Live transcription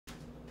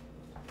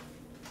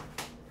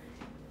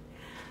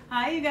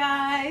Hi you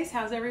guys,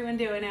 how's everyone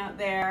doing out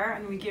there?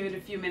 And we give it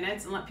a few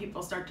minutes and let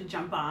people start to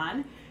jump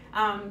on.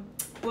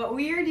 What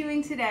we are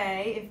doing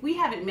today, if we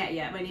haven't met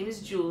yet, my name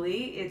is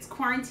Julie. It's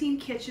quarantine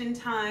kitchen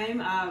time.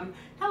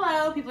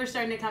 Hello, people are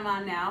starting to come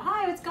on now.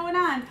 Hi, what's going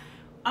on?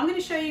 I'm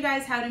going to show you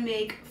guys how to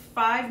make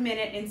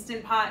 5-minute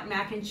Instant Pot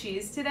mac and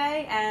cheese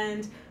today.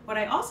 And what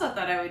I also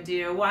thought I would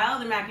do while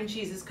the mac and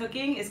cheese is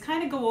cooking is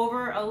kind of go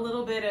over a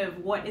little bit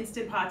of what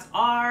Instant Pots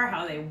are,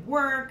 how they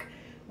work,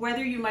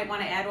 whether you might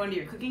want to add one to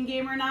your cooking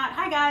game or not.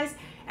 Hi guys,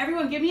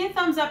 everyone give me a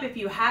thumbs up if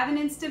you have an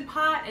Instant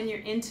Pot and you're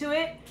into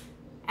it.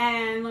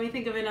 And let me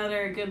think of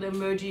another good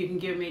emoji you can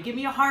give me. Give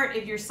me a heart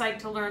if you're psyched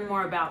to learn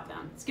more about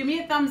them. Just give me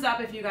a thumbs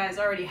up if you guys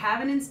already have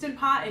an Instant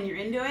Pot and you're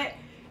into it.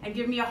 And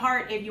give me a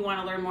heart if you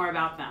want to learn more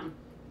about them.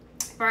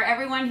 For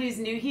everyone who's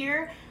new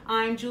here,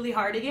 I'm Julie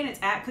Hardigan. It's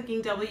at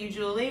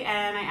CookingWJulie,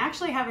 and I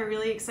actually have a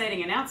really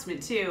exciting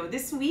announcement too.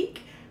 This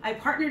week, I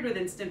partnered with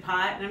Instant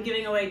Pot, and I'm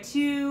giving away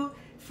 2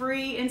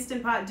 free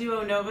Instant Pot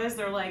Duo Novas.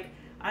 They're like,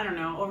 I don't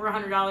know, over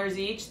 $100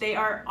 each. They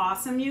are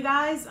awesome, you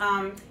guys.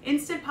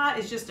 Instant Pot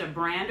is just a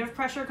brand of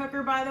pressure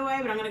cooker, by the way,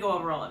 but I'm gonna go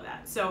over all of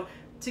that. So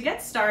to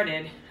get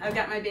started, I've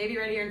got my baby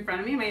right here in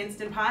front of me, my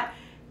Instant Pot.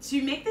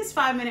 To make this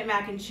 5-minute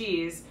mac and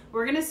cheese,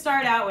 we're gonna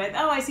start out with,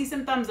 oh, I see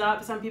some thumbs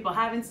up. Some people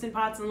have Instant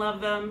Pots and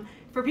love them.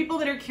 For people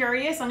that are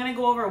curious, I'm gonna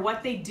go over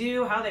what they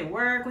do, how they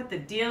work, what the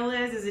deal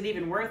is it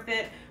even worth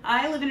it?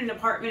 I live in an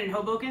apartment in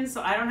Hoboken,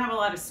 so I don't have a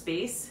lot of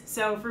space.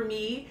 So for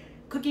me,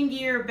 cooking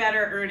gear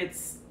better earn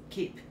its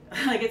keep.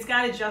 Like, it's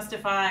gotta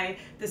justify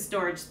the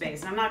storage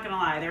space. And I'm not gonna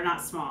lie, they're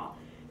not small.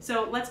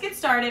 So let's get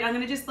started. I'm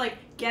gonna just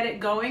get it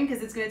going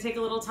because it's gonna take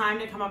a little time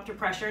to come up to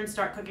pressure and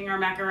start cooking our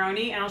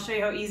macaroni, and I'll show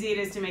you how easy it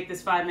is to make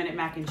this 5-minute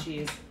mac and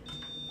cheese.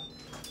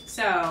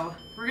 So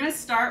we're gonna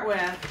start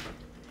with,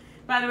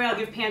 by the way, I'll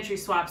give pantry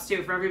swaps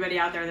too for everybody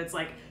out there that's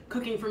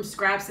cooking from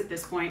scraps at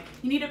this point.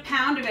 You need a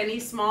pound of any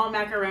small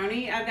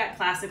macaroni. I've got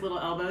classic little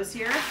elbows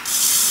here. Add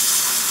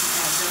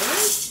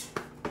those.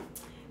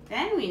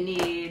 Then we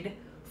need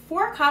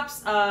 4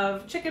 cups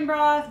of chicken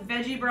broth,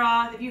 veggie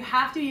broth. If you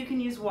have to, you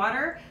can use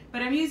water,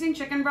 but I'm using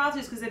chicken broth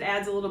just because it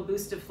adds a little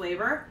boost of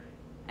flavor.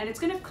 And it's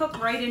gonna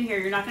cook right in here.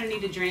 You're not gonna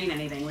need to drain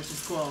anything, which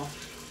is cool.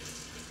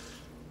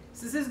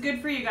 So this is good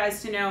for you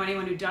guys to know,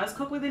 anyone who does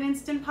cook with an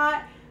Instant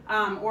Pot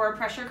or a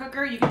pressure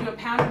cooker. You can do a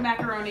pound of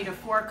macaroni to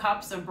 4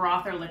 cups of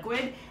broth or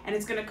liquid, and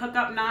it's gonna cook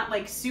up not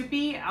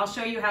soupy. I'll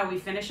show you how we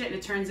finish it, and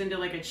it turns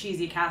into a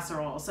cheesy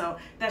casserole. So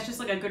that's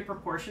just a good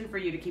proportion for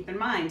you to keep in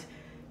mind.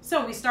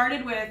 So we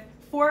started with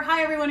 4,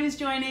 hi everyone who's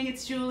joining,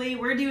 it's Julie.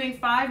 We're doing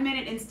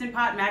 5-minute Instant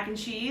Pot mac and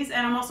cheese,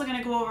 and I'm also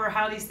gonna go over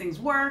how these things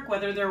work,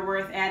 whether they're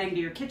worth adding to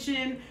your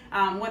kitchen,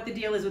 what the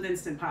deal is with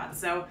Instant Pots.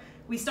 So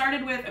we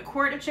started with a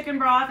quart of chicken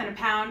broth and a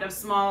pound of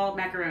small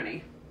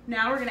macaroni.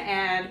 Now we're gonna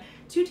add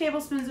 2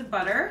 tablespoons of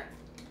butter.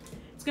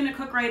 It's gonna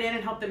cook right in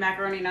and help the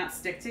macaroni not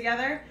stick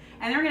together.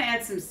 And then we're gonna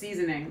add some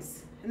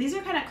seasonings. And these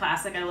are kind of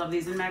classic, I love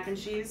these in mac and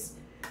cheese.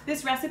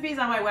 This recipe is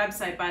on my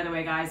website, by the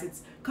way, guys.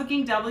 It's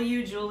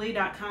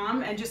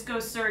CookingWJulie.com, and just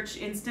go search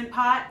Instant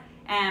Pot,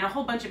 and a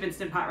whole bunch of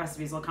Instant Pot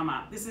recipes will come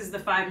up. This is the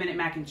 5-minute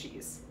mac and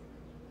cheese.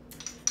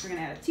 We're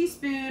gonna add a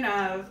teaspoon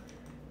of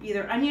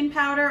either onion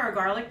powder or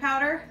garlic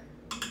powder.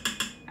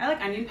 I like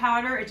onion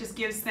powder. It just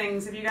gives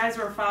things, if you guys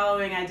were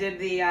following, I did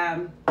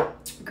the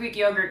Greek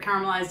yogurt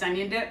caramelized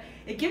onion dip.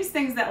 It gives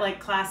things that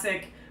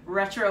classic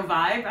retro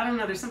vibe. I don't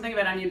know, there's something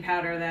about onion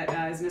powder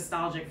that is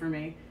nostalgic for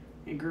me.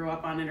 I grew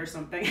up on it or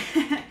something.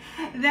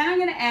 Then I'm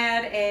gonna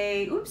add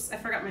a, oops, I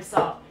forgot my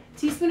salt.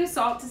 Teaspoon of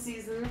salt to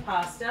season the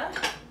pasta.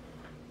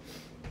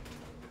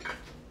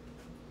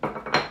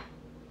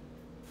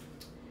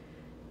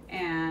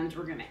 And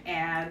we're gonna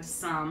add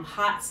some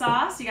hot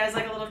sauce. You guys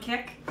like a little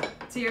kick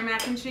to your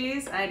mac and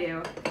cheese? I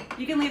do.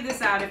 You can leave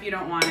this out if you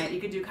don't want it.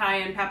 You could do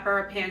cayenne pepper,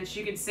 a pinch.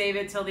 You could save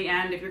it till the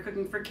end. If you're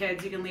cooking for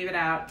kids, you can leave it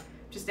out.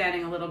 Just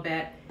adding a little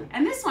bit.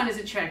 And this one is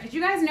a trick. Did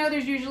you guys know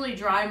there's usually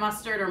dry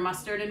mustard or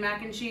mustard in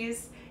mac and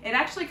cheese? It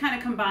actually kind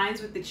of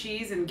combines with the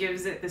cheese and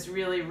gives it this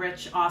really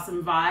rich,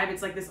 awesome vibe.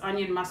 It's like this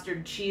onion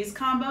mustard cheese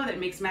combo that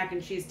makes mac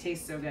and cheese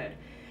taste so good.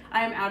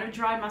 I am out of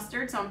dry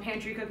mustard, so I'm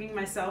pantry cooking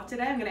myself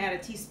today. I'm gonna add a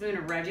teaspoon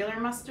of regular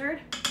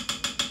mustard.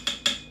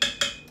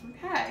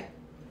 Okay,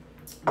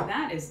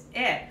 that is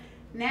it.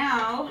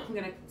 Now, I'm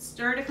gonna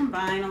stir to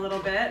combine a little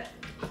bit,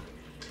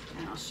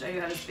 and I'll show you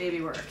how this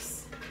baby works.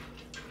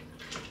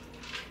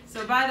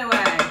 So by the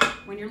way,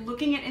 when you're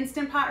looking at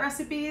Instant Pot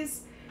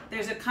recipes,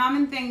 there's a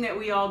common thing that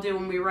we all do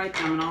when we write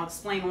them, and I'll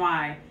explain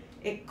why.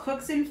 It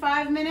cooks in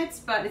 5 minutes,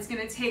 but it's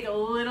gonna take a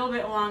little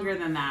bit longer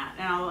than that,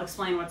 and I'll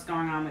explain what's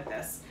going on with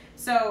this.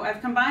 So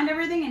I've combined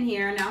everything in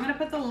here. Now I'm gonna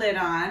put the lid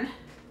on.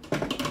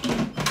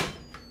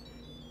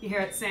 You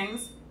hear it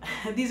sings?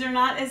 These are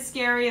not as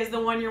scary as the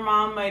one your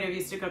mom might have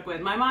used to cook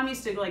with. My mom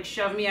used to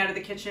shove me out of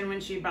the kitchen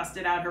when she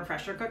busted out her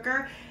pressure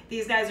cooker.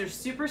 These guys are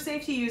super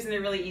safe to use, and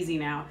they're really easy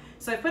now.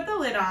 So I put the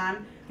lid on.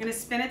 I'm gonna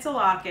spin it to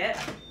lock it.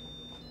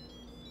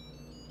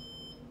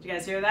 Did you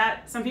guys hear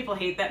that? Some people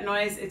hate that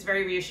noise. It's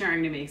very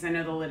reassuring to me because I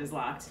know the lid is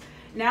locked.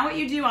 Now what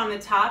you do on the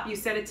top, you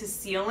set it to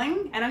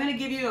sealing, and I'm gonna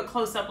give you a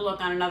close-up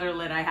look on another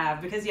lid I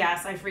have, because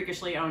yes, I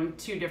freakishly own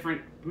 2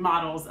 different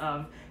models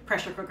of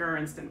pressure cooker or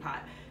Instant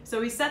Pot.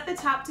 So we set the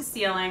top to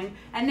sealing,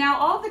 and now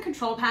all of the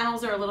control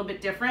panels are a little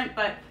bit different,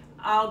 but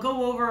I'll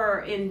go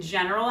over in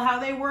general how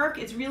they work.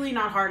 It's really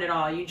not hard at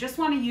all. You just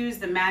want to use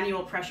the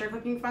manual pressure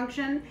cooking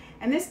function,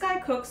 and this guy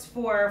cooks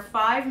for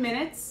 5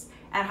 minutes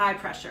at high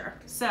pressure.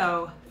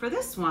 So for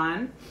this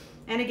one,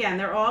 and again,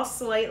 they're all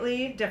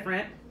slightly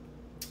different.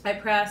 I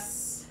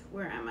press,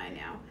 where am I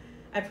now?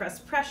 I press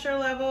pressure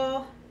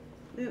level,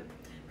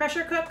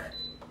 pressure cook,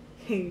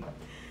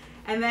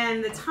 and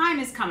then the time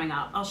is coming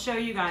up. I'll show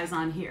you guys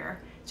on here.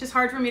 It's just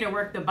hard for me to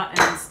work the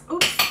buttons,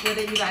 oops,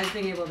 without you guys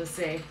being able to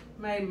see.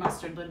 My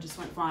mustard lid just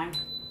went flying.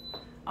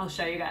 I'll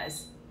show you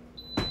guys.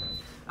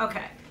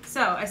 Okay,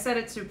 so I set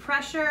it to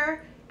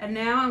pressure, and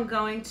now I'm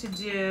going to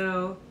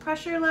do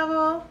pressure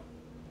level.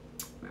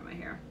 Where am I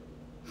here?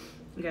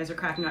 You guys are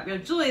cracking up. You're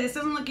like, Julie, this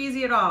doesn't look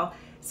easy at all.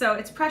 So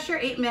it's pressure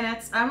 8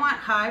 minutes. I want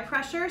high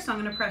pressure, so I'm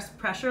gonna press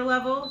pressure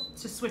level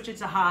to switch it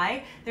to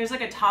high. There's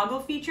like a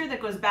toggle feature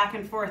that goes back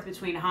and forth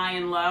between high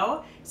and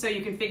low, so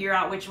you can figure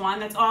out which one.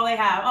 That's all they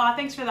have. Oh,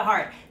 thanks for the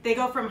heart. They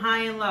go from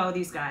high and low,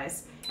 these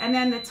guys. And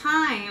then the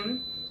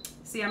time,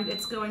 see,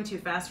 it's going too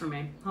fast for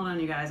me. Hold on,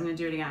 you guys, I'm gonna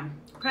do it again.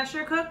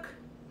 Pressure cook,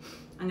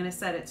 I'm gonna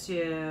set it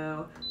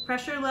to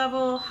pressure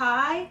level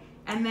high,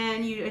 and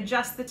then you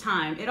adjust the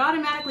time. It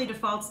automatically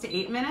defaults to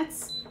 8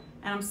 minutes,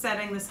 and I'm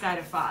setting this guy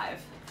to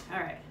 5. All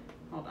right,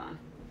 hold on. I'm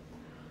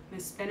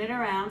gonna spin it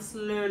around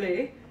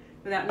slowly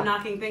without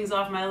knocking things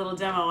off my little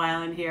demo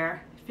island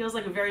here. It feels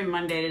like a very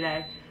Monday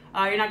today.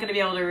 You're not gonna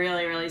be able to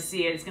really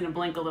see it. It's gonna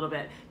blink a little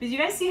bit. But you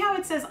guys see how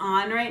it says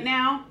on right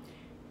now?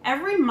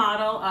 Every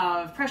model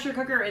of pressure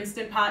cooker or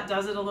Instant Pot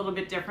does it a little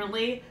bit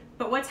differently,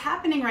 but what's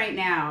happening right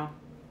now,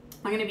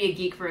 I'm gonna be a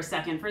geek for a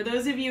second. For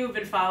those of you who've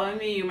been following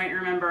me, you might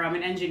remember I'm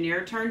an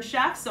engineer turned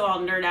chef, so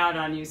I'll nerd out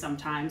on you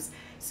sometimes.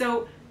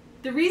 So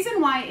the reason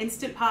why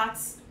Instant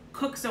Pots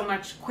cook so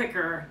much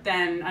quicker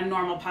than a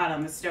normal pot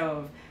on the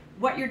stove,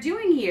 what you're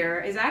doing here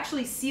is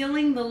actually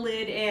sealing the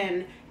lid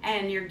in,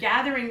 and you're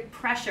gathering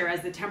pressure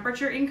as the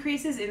temperature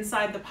increases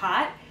inside the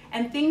pot,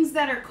 and things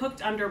that are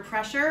cooked under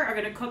pressure are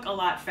gonna cook a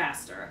lot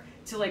faster,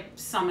 to like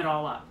sum it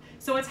all up.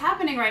 So what's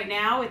happening right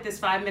now with this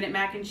 5-minute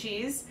mac and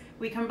cheese,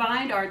 we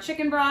combined our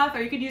chicken broth,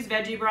 or you could use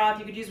veggie broth,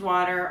 you could use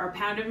water, our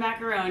pound of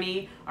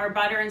macaroni, our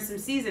butter, and some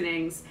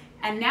seasonings,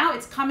 and now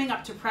it's coming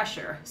up to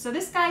pressure. So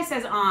this guy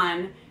says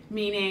on,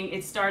 meaning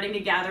it's starting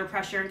to gather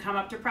pressure and come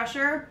up to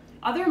pressure.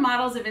 Other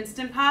models of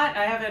Instant Pot,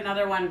 I have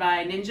another one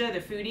by Ninja, the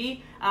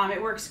foodie.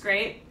 It works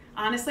great.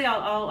 Honestly,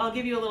 I'll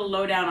give you a little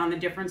lowdown on the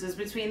differences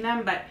between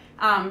them, but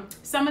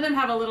some of them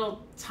have a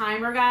little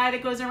timer guy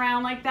that goes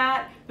around like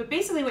that. But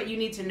basically what you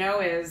need to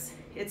know is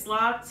it's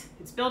locked,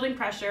 it's building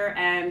pressure,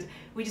 and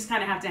we just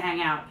kind of have to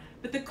hang out.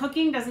 But the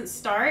cooking doesn't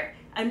start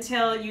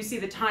until you see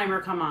the timer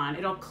come on.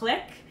 It'll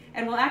click,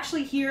 and we'll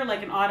actually hear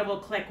like an audible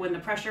click when the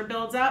pressure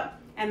builds up,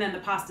 and then the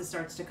pasta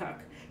starts to cook.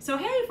 So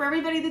hey, for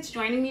everybody that's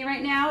joining me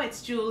right now,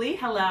 it's Julie,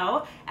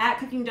 hello, at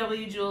Cooking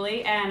W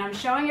Julie, and I'm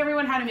showing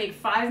everyone how to make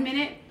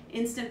 5-minute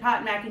Instant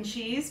Pot mac and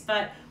cheese,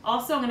 but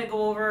also I'm gonna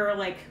go over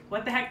like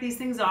what the heck these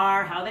things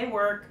are, how they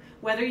work,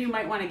 whether you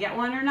might wanna get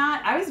one or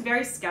not. I was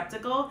very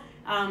skeptical.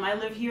 I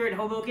live here in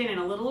Hoboken in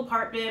a little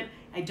apartment.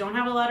 I don't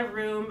have a lot of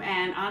room,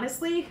 and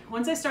honestly,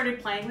 once I started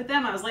playing with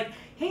them, I was like,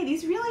 hey,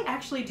 these really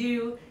actually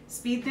do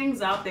speed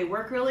things up. They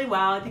work really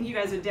well. I think you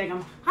guys would dig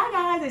them. Hi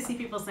guys, I see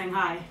people saying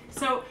hi.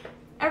 So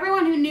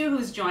everyone who new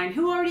who's joined,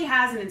 who already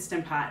has an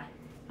Instant Pot?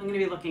 I'm gonna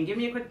be looking, give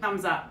me a quick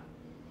thumbs up.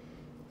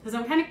 Because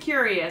I'm kind of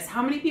curious,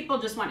 how many people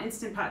just want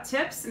Instant Pot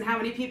tips, and how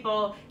many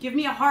people give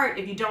me a heart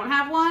if you don't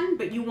have one,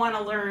 but you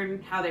wanna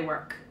learn how they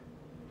work?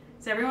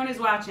 So everyone who's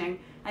watching,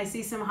 I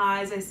see some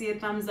highs, I see a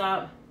thumbs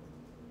up.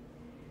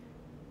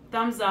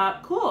 Thumbs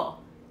up,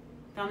 cool.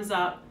 Thumbs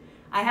up.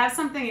 I have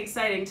something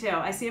exciting too.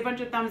 I see a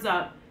bunch of thumbs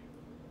up.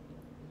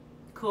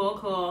 Cool,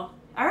 cool.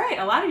 All right,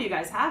 a lot of you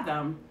guys have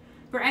them.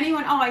 For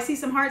anyone, oh, I see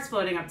some hearts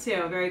floating up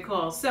too, very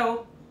cool.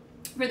 So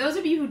for those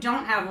of you who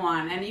don't have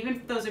one, and even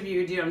for those of you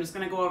who do, I'm just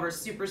gonna go over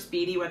super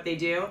speedy what they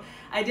do.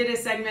 I did a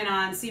segment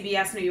on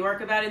CBS New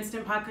York about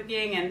Instant Pot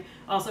cooking, and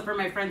also for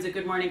my friends at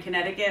Good Morning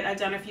Connecticut, I've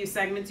done a few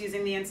segments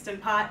using the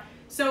Instant Pot.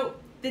 So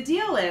the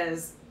deal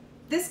is,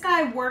 this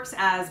guy works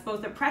as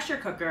both a pressure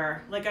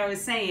cooker, like I was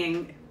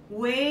saying,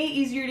 way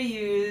easier to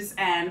use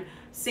and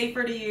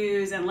safer to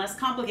use and less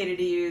complicated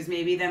to use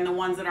maybe than the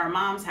ones that our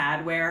moms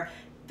had, where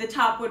the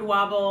top would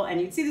wobble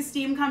and you'd see the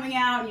steam coming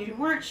out and you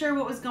weren't sure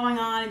what was going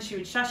on and she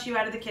would shush you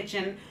out of the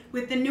kitchen.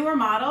 With the newer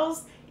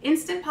models,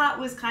 Instant Pot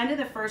was kind of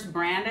the first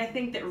brand, I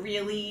think, that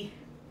really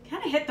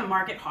kind of hit the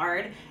market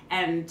hard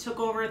and took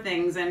over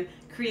things and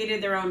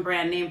created their own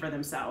brand name for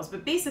themselves.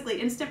 But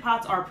basically, Instant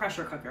Pots are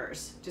pressure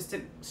cookers, just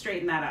to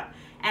straighten that up.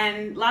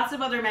 And lots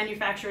of other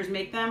manufacturers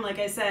make them. Like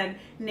I said,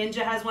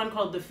 Ninja has one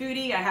called the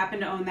Foodie. I happen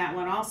to own that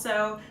one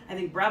also. I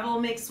think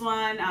Breville makes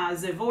one,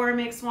 Zavor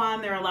makes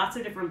one. There are lots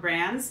of different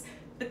brands.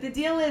 But the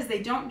deal is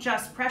they don't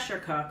just pressure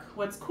cook.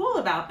 What's cool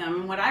about them,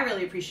 and what I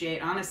really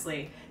appreciate,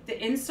 honestly,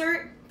 the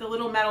insert the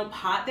little metal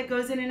pot that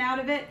goes in and out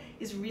of it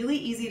is really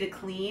easy to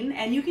clean,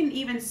 and you can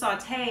even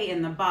saute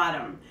in the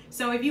bottom.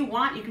 So if you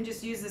want, you can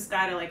just use this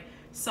guy to like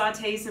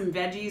saute some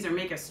veggies or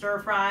make a stir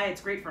fry.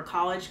 It's great for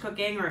college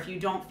cooking, or if you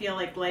don't feel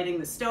like lighting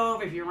the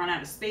stove, if you run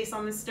out of space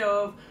on the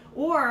stove.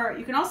 Or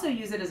you can also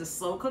use it as a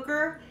slow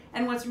cooker.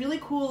 And what's really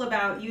cool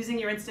about using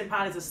your Instant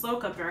Pot as a slow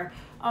cooker,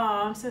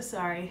 oh, I'm so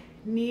sorry,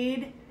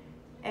 need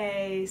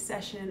a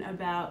session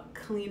about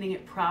cleaning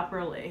it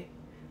properly.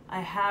 I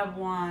have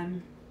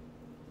one.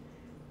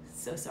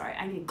 So sorry,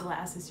 I need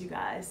glasses, you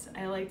guys.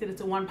 I like that it's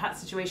a one pot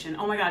situation.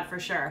 Oh my God, for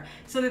sure.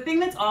 So the thing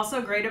that's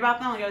also great about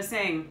them, like I was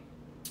saying,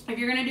 if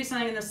you're gonna do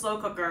something in the slow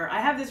cooker, I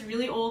have this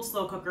really old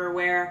slow cooker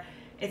where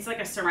it's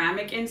like a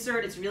ceramic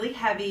insert, it's really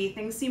heavy,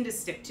 things seem to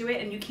stick to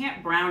it, and you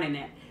can't brown in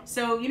it.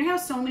 So you know how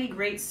so many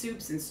great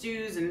soups and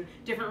stews and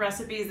different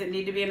recipes that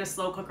need to be in a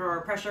slow cooker or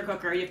a pressure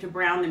cooker, you have to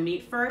brown the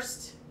meat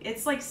first?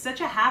 It's like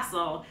such a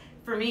hassle,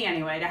 for me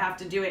anyway, to have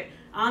to do it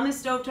on the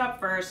stovetop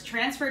first,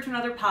 transfer it to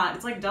another pot.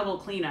 It's like double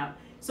cleanup.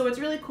 So what's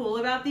really cool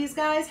about these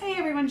guys, hey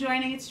everyone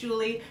joining, it's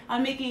Julie.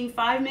 I'm making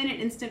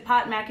 5-minute Instant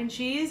Pot mac and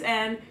cheese,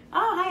 and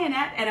oh, hi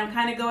Annette. And I'm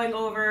kind of going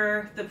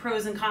over the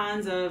pros and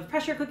cons of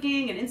pressure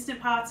cooking and Instant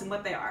Pots and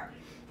what they are.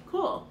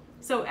 Cool.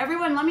 So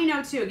everyone, let me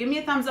know too. Give me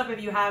a thumbs up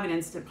if you have an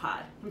Instant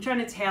Pot. I'm trying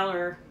to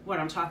tailor what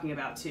I'm talking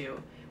about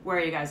to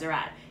where you guys are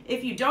at.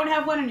 If you don't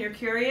have one and you're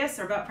curious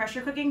about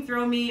pressure cooking,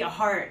 throw me a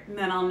heart and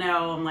then I'll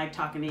know I'm like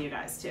talking to you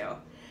guys too.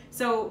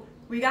 So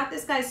we got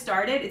this guy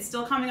started. It's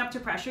still coming up to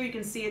pressure. You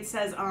can see it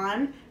says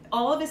on.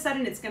 All of a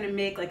sudden it's gonna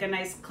make like a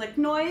nice click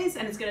noise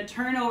and it's gonna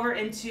turn over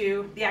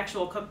into the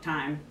actual cook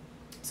time.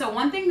 So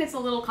one thing that's a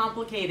little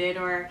complicated,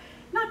 or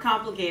not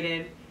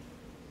complicated,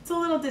 it's a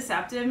little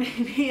deceptive,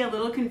 maybe a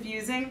little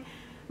confusing.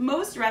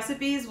 Most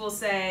recipes will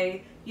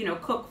say, you know,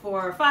 cook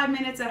for 5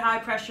 minutes at high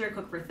pressure,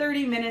 cook for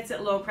 30 minutes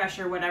at low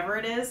pressure, whatever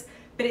it is.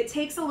 But it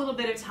takes a little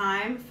bit of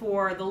time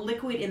for the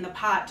liquid in the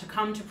pot to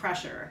come to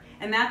pressure.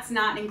 And that's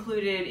not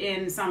included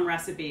in some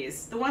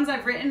recipes. The ones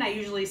I've written, I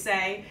usually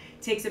say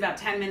it takes about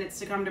 10 minutes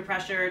to come to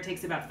pressure, it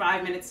takes about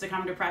 5 minutes to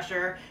come to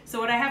pressure. So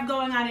what I have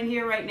going on in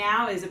here right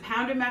now is a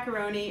pound of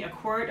macaroni, a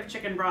quart of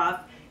chicken broth,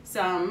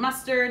 some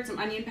mustard, some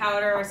onion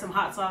powder, some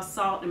hot sauce,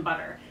 salt, and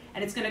butter.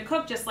 And it's gonna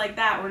cook just like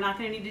that. We're not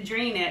gonna need to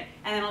drain it.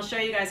 And then I'll show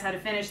you guys how to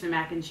finish the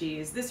mac and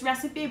cheese. This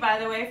recipe, by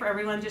the way, for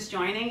everyone just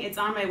joining, it's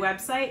on my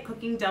website,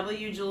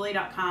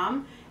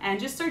 cookingwjulie.com, and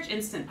just search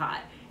Instant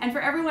Pot. And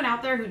for everyone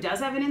out there who does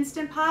have an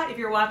Instant Pot, if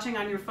you're watching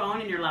on your phone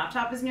and your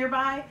laptop is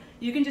nearby,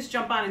 you can just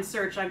jump on and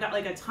search. I've got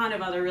like a ton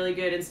of other really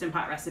good Instant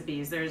Pot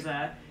recipes. There's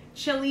a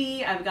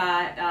chili, I've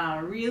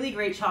got really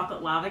great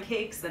chocolate lava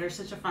cakes that are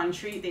such a fun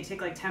treat. They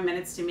take like 10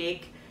 minutes to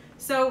make.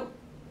 So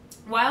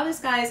while this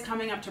guy is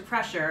coming up to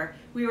pressure,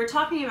 we were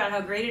talking about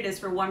how great it is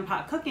for one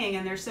pot cooking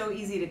and they're so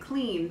easy to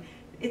clean.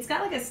 It's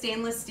got like a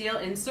stainless steel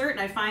insert and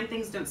I find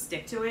things don't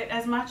stick to it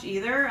as much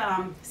either.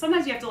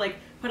 Sometimes you have to like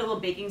put a little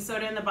baking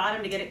soda in the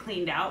bottom to get it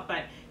cleaned out,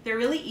 but they're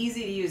really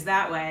easy to use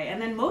that way.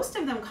 And then most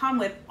of them come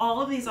with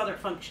all of these other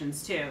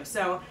functions too.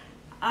 So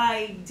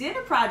I did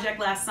a project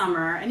last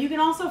summer, and you can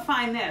also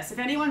find this. If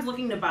anyone's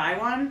looking to buy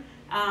one,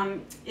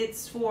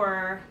 it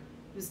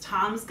was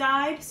Tom's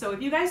Guide. So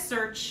if you guys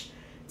search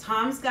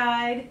Tom's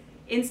Guide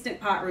Instant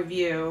Pot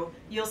Review,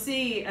 you'll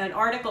see an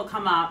article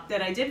come up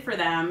that I did for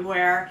them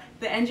where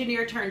the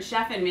engineer turned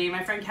chef and me,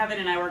 my friend Kevin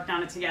and I worked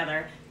on it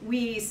together.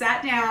 We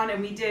sat down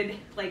and we did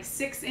like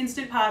 6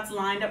 Instant Pots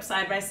lined up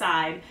side by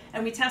side,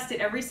 and we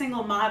tested every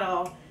single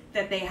model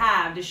that they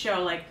have to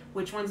show like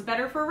which one's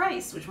better for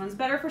rice, which one's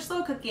better for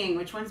slow cooking,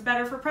 which one's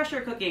better for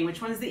pressure cooking,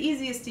 which one's the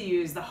easiest to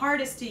use, the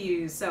hardest to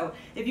use. So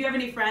if you have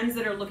any friends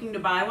that are looking to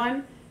buy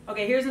one,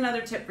 okay, here's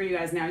another tip for you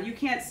guys now. You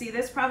can't see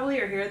this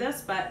probably or hear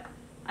this, but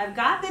I've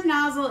got the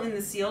nozzle in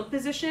the sealed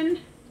position,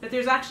 but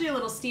there's actually a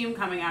little steam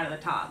coming out of the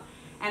top.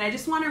 And I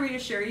just want to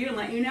reassure you and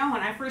let you know,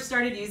 when I first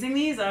started using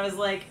these, I was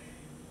like,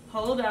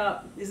 hold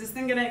up, is this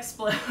thing gonna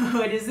explode?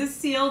 Is this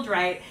sealed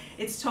right?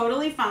 It's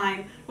totally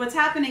fine. What's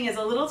happening is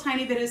a little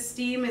tiny bit of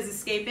steam is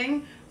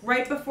escaping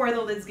right before the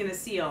lid's gonna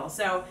seal.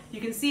 So you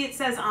can see it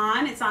says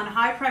on, it's on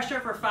high pressure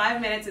for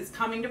 5 minutes, it's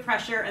coming to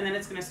pressure, and then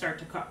it's gonna start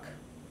to cook.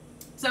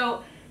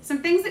 So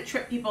some things that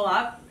trip people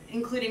up,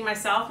 including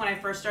myself when I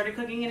first started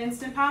cooking in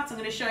Instant Pots, I'm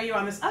gonna show you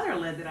on this other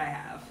lid that I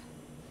have.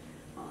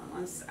 Hold on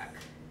one sec.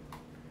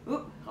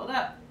 Oop, hold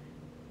up.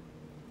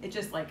 It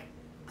just like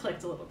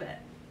clicked a little bit.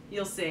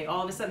 You'll see,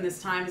 all of a sudden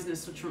this time is gonna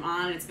switch from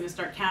on, and it's gonna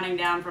start counting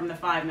down from the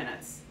 5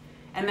 minutes.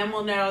 And then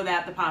we'll know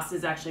that the pasta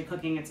is actually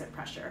cooking, it's at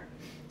pressure.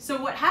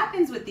 So what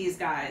happens with these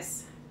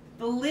guys,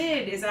 the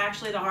lid is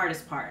actually the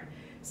hardest part.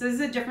 So this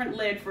is a different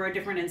lid for a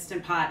different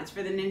Instant Pot. It's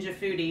for the Ninja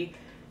Foodie.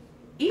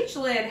 Each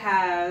lid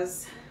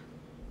has,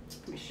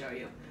 let me show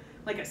you,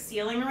 like a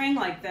sealing ring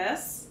like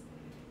this.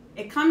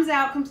 It comes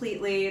out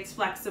completely, it's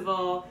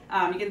flexible.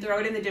 You can throw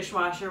it in the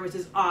dishwasher, which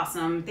is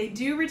awesome. They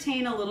do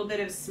retain a little bit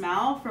of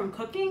smell from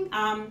cooking.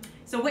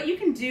 So what you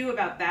can do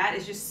about that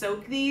is just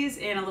soak these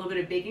in a little bit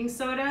of baking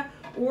soda,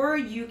 or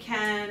you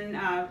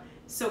can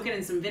Soak it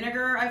in some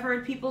vinegar, I've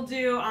heard people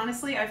do.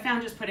 Honestly, I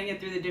found just putting it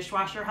through the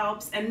dishwasher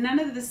helps, and none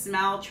of the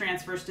smell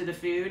transfers to the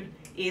food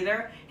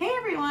either. Hey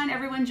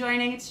everyone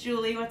joining, it's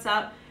Julie, what's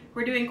up?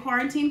 We're doing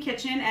Quarantine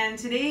Kitchen, and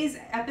today's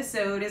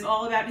episode is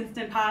all about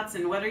Instant Pots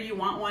and whether you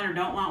want one or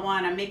don't want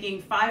one. I'm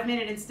making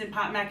 5-minute Instant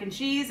Pot mac and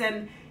cheese,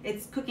 and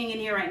it's cooking in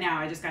here right now.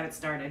 I just got it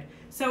started.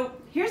 So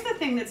here's the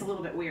thing that's a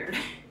little bit weird.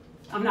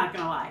 I'm not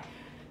gonna lie.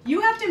 You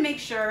have to make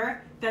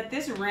sure that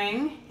this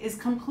ring is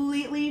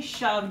completely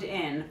shoved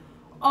in,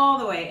 all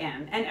the way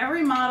in. And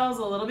every model's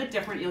a little bit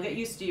different. You'll get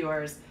used to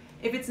yours.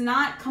 If it's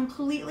not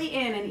completely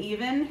in and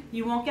even,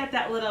 you won't get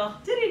that little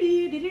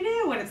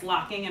do-do-do-do-do-do when it's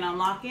locking and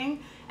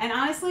unlocking. And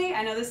honestly,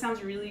 I know this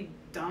sounds really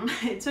dumb.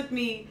 It took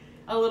me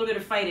a little bit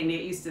of fighting to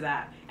get used to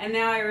that. And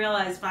now I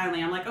realize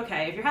finally, I'm like,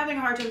 okay, if you're having a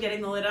hard time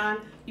getting the lid on,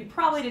 you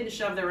probably didn't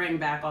shove the ring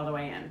back all the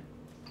way in.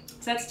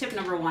 So that's tip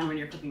number 1 when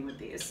you're cooking with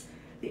these.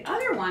 The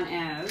other one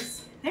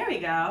is, there we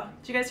go.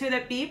 Did you guys hear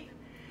that beep?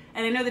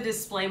 And I know the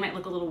display might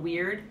look a little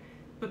weird,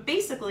 but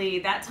basically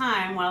that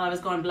time while I was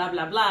going blah,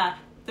 blah, blah,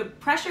 the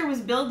pressure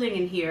was building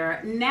in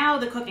here. Now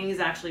the cooking is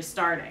actually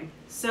starting.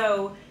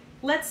 So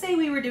let's say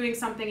we were doing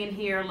something in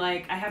here,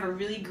 like I have a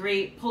really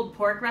great pulled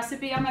pork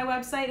recipe on my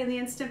website in the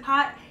Instant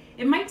Pot.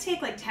 It might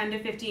take like 10 to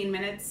 15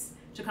 minutes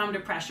to come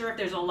to pressure if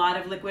there's a lot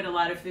of liquid, a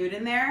lot of food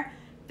in there.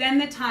 Then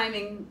the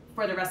timing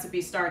for the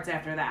recipe starts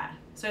after that.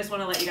 So I just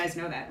want to let you guys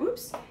know that.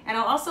 Oops. And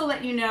I'll also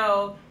let you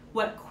know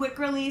what quick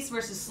release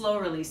versus slow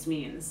release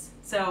means.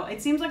 So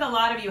it seems like a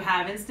lot of you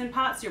have Instant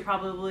Pots, you're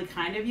probably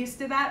kind of used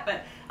to that,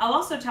 but I'll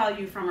also tell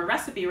you from a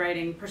recipe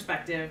writing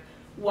perspective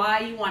why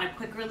you want to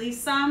quick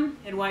release some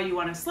and why you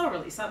want to slow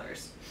release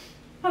others.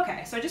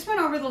 Okay, so I just went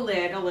over the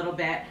lid a little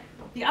bit.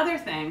 The other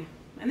thing,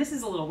 and this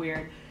is a little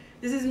weird,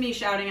 this is me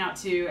shouting out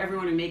to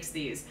everyone who makes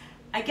these.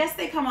 I guess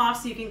they come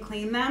off so you can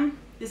clean them.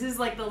 This is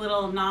like the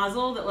little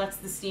nozzle that lets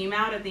the steam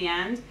out at the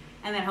end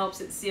and that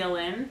helps it seal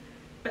in.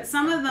 But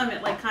some of them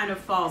it like kind of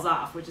falls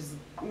off, which is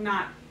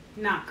not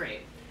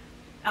great.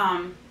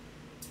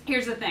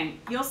 Here's the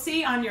thing. You'll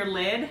see on your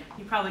lid,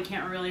 you probably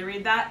can't really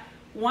read that.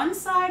 One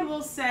side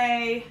will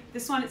say,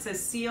 this one it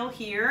says seal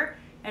here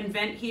and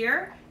vent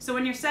here. So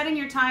when you're setting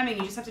your timing,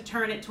 you just have to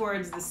turn it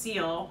towards the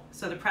seal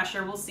so the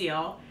pressure will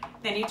seal.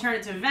 Then you turn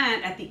it to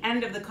vent at the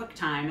end of the cook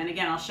time. And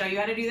again, I'll show you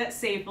how to do that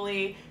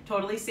safely,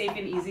 totally safe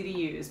and easy to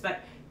use.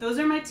 But those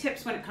are my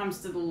tips when it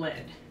comes to the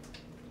lid.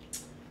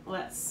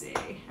 Let's see,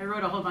 I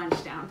wrote a whole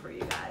bunch down for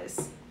you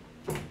guys.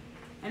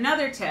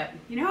 Another tip,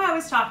 you know how I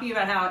was talking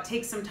about how it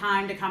takes some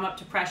time to come up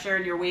to pressure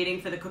and you're waiting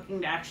for the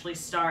cooking to actually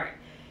start?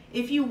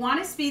 If you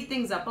want to speed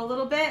things up a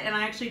little bit, and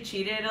I actually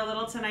cheated a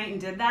little tonight and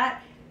did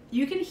that,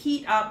 you can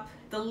heat up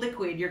the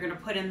liquid you're going to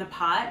put in the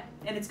pot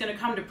and it's going to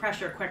come to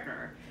pressure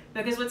quicker.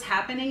 Because what's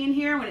happening in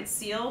here when it's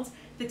sealed,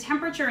 the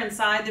temperature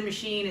inside the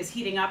machine is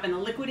heating up and the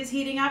liquid is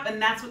heating up,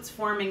 and that's what's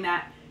forming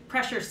that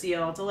pressure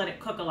seal to let it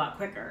cook a lot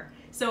quicker.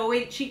 So a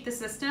way to cheat the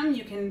system,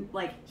 you can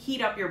like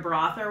heat up your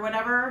broth or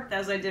whatever,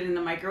 as I did in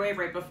the microwave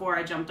right before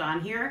I jumped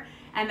on here,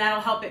 and that'll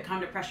help it come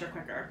to pressure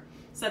quicker.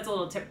 So that's a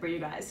little tip for you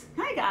guys.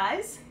 Hi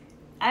guys.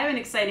 I have an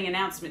exciting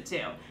announcement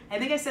too. I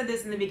think I said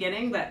this in the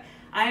beginning, but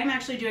I am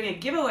actually doing a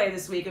giveaway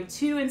this week of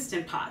 2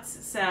 Instant Pots.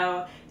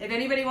 So if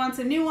anybody wants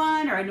a new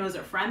one, or knows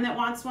a friend that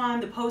wants one,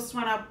 the post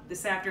went up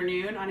this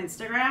afternoon on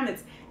Instagram.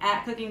 It's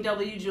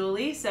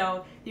 @CookingWJulie,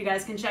 so you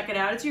guys can check it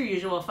out. It's your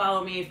usual,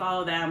 follow me,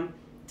 follow them,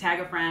 tag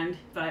a friend,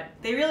 but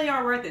they really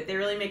are worth it. They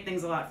really make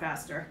things a lot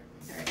faster.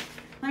 All right,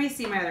 let me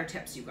see my other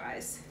tips, you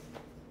guys.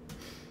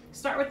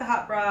 Start with the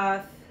hot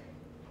broth.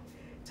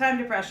 Time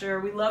to pressure.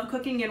 We love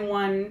cooking in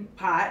one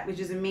pot, which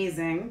is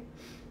amazing.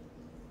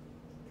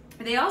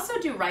 They also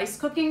do rice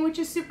cooking, which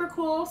is super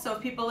cool. So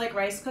if people like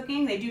rice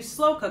cooking, they do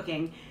slow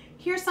cooking.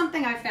 Here's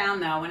something I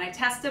found though. When I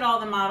tested all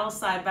the models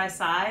side by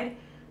side,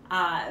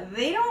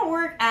 they don't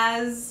work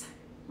as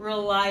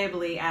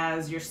reliably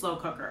as your slow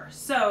cooker.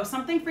 So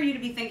something for you to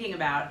be thinking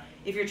about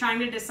if you're trying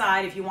to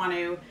decide if you want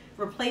to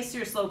replace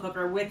your slow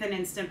cooker with an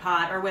Instant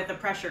Pot or with a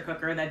pressure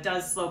cooker that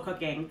does slow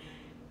cooking.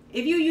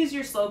 If you use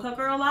your slow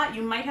cooker a lot,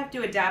 you might have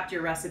to adapt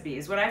your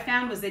recipes. What I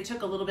found was they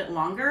took a little bit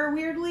longer,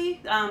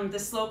 weirdly. The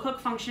slow cook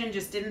function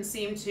just didn't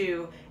seem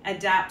to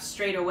adapt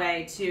straight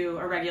away to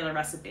a regular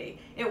recipe.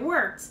 It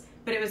worked,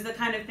 but it was the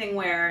kind of thing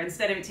where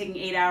instead of it taking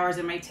 8 hours,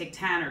 it might take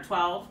 10 or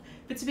 12.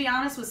 But to be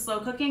honest, with slow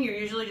cooking, you're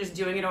usually just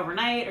doing it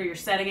overnight or you're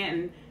setting it.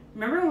 And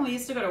remember when we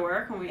used to go to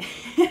work?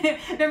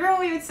 Remember when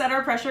we would set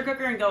our pressure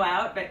cooker and go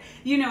out? But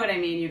you know what I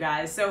mean, you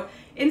guys. So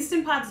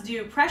Instant Pots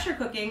do pressure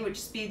cooking, which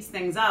speeds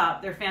things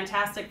up. They're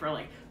fantastic for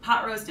like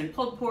pot roast and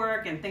pulled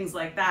pork and things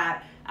like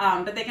that.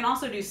 But they can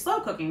also do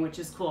slow cooking, which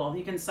is cool.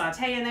 You can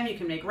saute in them, you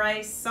can make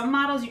rice. Some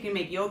models you can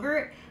make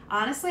yogurt.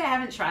 Honestly, I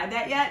haven't tried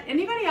that yet.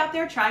 Anybody out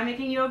there try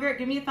making yogurt?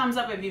 Give me a thumbs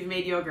up if you've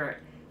made yogurt.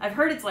 I've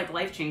heard it's like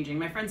life-changing.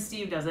 My friend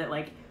Steve does it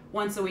like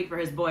once a week for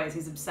his boys.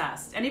 He's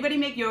obsessed. Anybody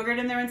make yogurt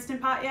in their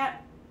Instant Pot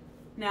yet?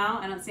 No?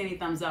 I don't see any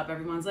thumbs up.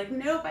 Everyone's like,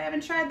 nope, I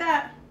haven't tried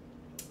that.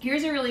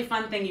 Here's a really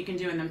fun thing you can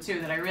do in them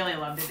too that I really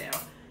love to do.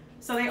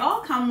 So they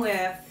all come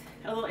with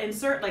a little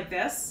insert like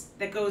this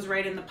that goes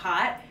right in the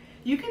pot.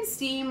 You can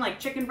steam like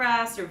chicken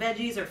breast or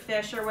veggies or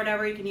fish or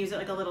whatever. You can use it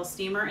like a little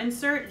steamer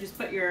insert. You just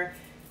put your,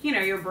 you know,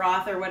 your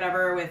broth or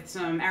whatever with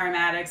some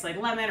aromatics like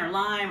lemon or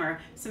lime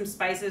or some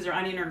spices or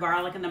onion or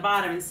garlic in the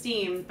bottom and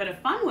steam. But a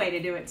fun way to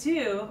do it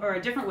too, or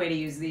a different way to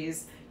use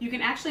these, you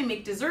can actually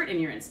make dessert in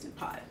your Instant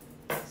Pot.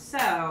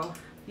 So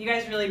you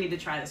guys really need to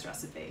try this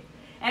recipe.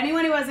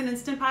 Anyone who has an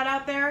Instant Pot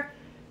out there,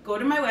 go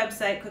to my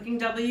website,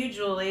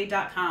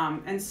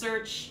 cookingwjulie.com, and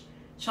search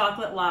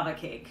chocolate lava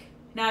cake.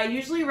 Now, I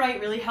usually write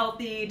really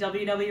healthy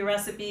WW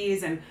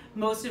recipes, and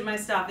most of my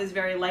stuff is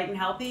very light and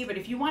healthy, but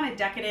if you want a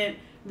decadent,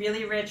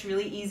 really rich,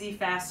 really easy,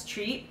 fast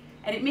treat,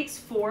 and it makes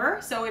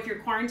 4, so if you're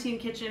quarantine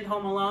kitchen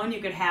home alone,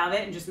 you could have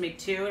it and just make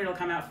 2 and it'll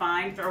come out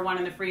fine. Throw 1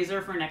 in the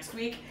freezer for next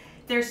week.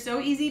 They're so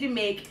easy to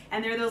make,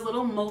 and they're those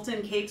little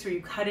molten cakes where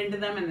you cut into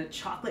them and the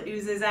chocolate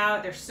oozes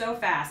out. They're so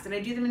fast, and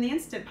I do them in the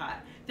Instant Pot.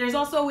 There's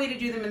also a way to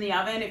do them in the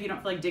oven if you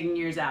don't feel like digging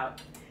yours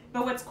out.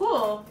 But what's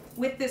cool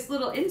with this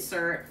little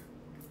insert,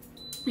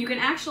 you can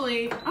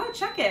actually, oh,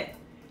 check it.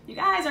 You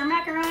guys, our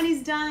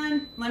macaroni's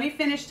done. Let me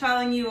finish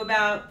telling you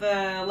about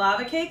the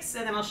lava cakes,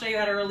 and then I'll show you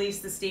how to release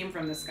the steam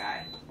from this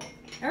guy.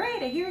 All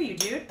right, I hear you,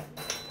 dude.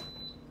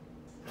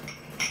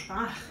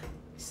 Ah,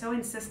 so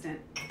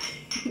insistent.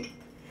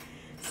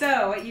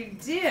 So what you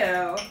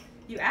do,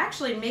 you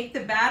actually make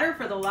the batter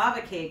for the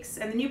lava cakes,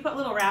 and then you put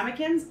little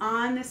ramekins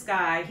on this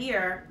guy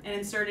here and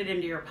insert it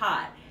into your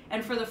pot.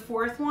 And for the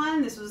 4th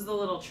one, this was the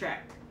little trick.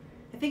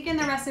 I think in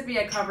the recipe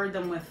I covered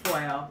them with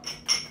foil.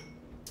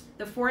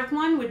 The 4th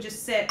one would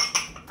just sit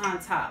on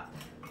top.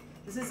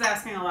 This is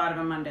asking a lot of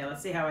a Monday.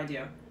 Let's see how I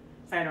do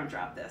if I don't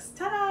drop this.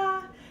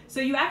 Ta-da! So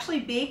you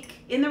actually bake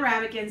in the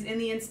ramekins in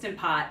the Instant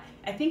Pot.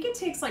 I think it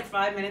takes like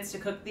 5 minutes to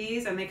cook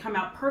these, and they come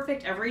out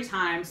perfect every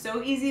time.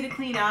 So easy to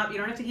clean up. You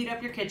don't have to heat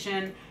up your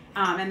kitchen,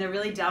 and they're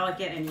really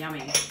delicate and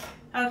yummy.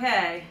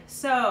 Okay,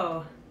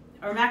 so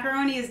our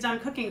macaroni is done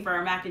cooking for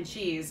our mac and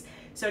cheese.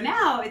 So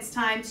now it's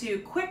time to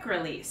quick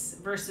release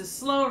versus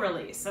slow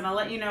release, and I'll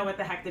let you know what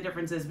the heck the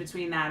difference is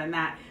between that and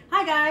that.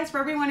 Hi guys, for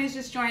everyone who's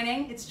just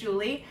joining, it's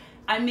Julie.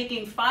 I'm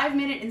making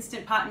 5-minute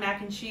Instant Pot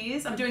mac and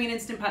cheese. I'm doing an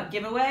Instant Pot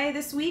giveaway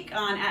this week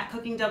on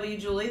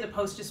 @CookingWJulie. The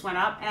post just went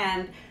up,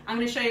 and I'm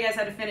going to show you guys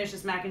how to finish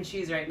this mac and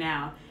cheese right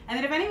now. And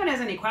then if anyone has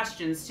any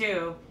questions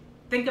too,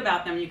 think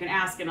about them. You can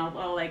ask, and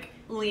I'll like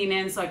lean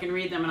in so I can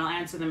read them, and I'll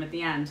answer them at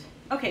the end.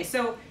 Okay,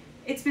 so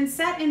it's been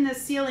set in the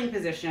sealing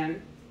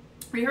position.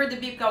 We heard the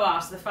beep go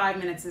off, so the 5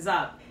 minutes is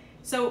up.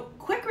 So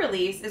quick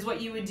release is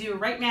what you would do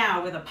right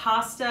now with a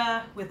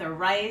pasta, with a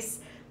rice,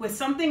 with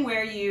something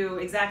where you,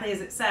 exactly as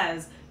it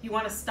says, you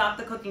want to stop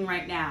the cooking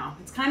right now.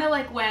 It's kind of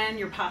like when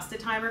your pasta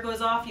timer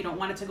goes off, you don't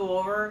want it to go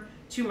over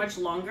too much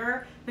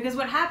longer, because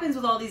what happens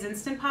with all these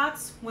Instant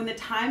Pots, when the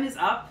time is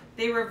up,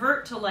 they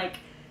revert to like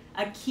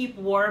a keep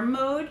warm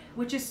mode,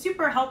 which is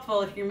super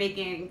helpful if you're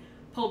making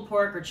pulled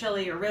pork or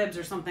chili or ribs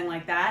or something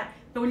like that.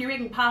 But when you're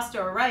making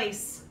pasta or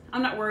rice,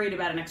 I'm not worried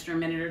about an extra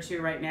minute or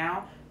 2 right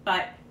now,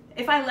 but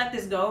if I let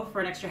this go for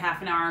an extra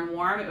half an hour and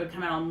warm, it would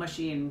come out all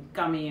mushy and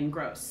gummy and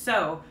gross.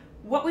 So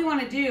what we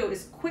want to do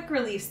is quick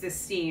release this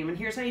steam, and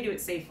here's how you do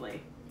it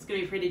safely. It's going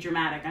to be pretty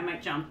dramatic. I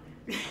might jump.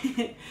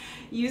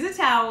 Use a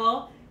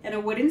towel and a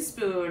wooden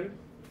spoon.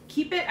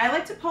 Keep it, I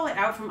like to pull it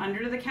out from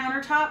under the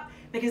countertop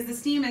because the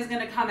steam is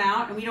going to come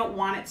out and we don't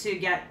want it to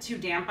get too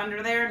damp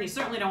under there, and you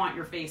certainly don't want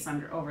your face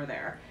over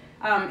there.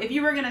 If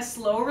you were going to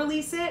slow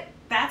release it,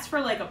 that's for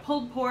like a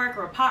pulled pork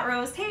or a pot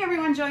roast. Hey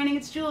everyone joining,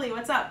 it's Julie,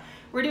 what's up?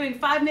 We're doing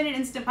 5-minute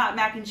Instant Pot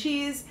mac and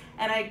cheese,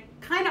 and I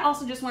kind of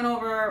also just went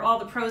over all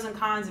the pros and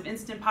cons of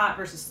Instant Pot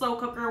versus slow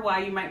cooker, why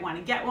you might want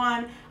to get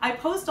one. I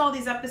post all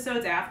these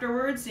episodes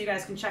afterwards so you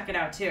guys can check it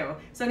out too.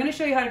 So I'm going to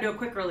show you how to do a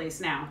quick release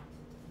now.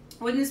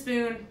 Wooden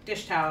spoon,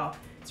 dish towel.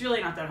 It's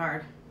really not that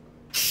hard.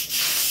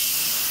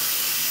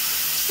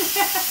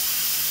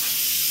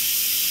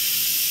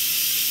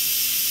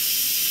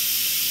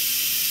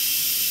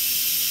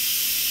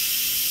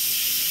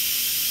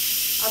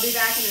 I'll be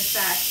back in a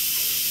sec.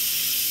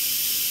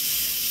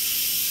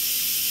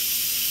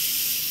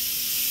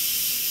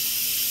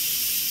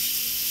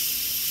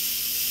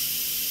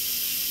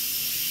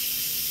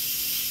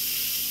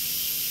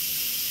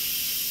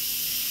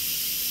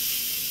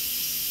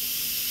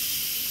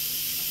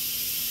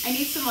 I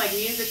need some like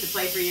music to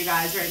play for you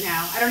guys right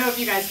now. I don't know if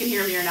you guys can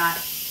hear me or not.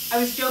 I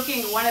was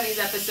joking in one of these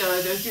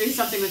episodes, I was doing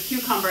something with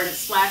cucumber and it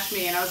splashed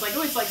me, and I was like,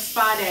 oh, it's like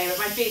spa day, but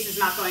my face is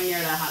not going near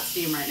that hot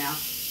steam right now.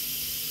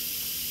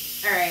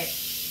 All right.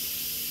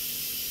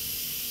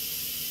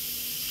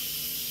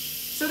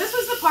 So this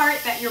was the part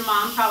that your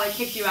mom probably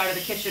kicked you out of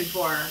the kitchen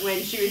for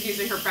when she was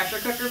using her pressure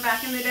cooker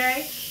back in the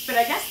day. But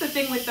I guess the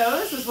thing with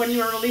those was when you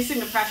were releasing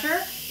the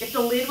pressure, if the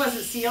lid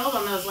wasn't sealed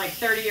on those like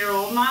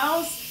 30-year-old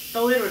models,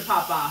 the lid would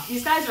pop off.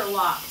 These guys are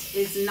locked.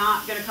 It's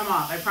not gonna come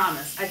off, I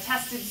promise. I've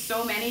tested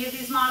so many of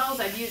these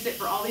models. I've used it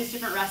for all these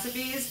different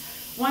recipes.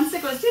 Once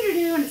it goes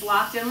doo-doo-doo and it's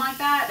locked in like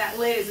that, that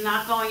lid is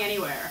not going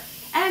anywhere.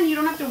 And you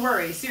don't have to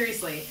worry,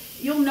 seriously.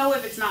 You'll know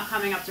if it's not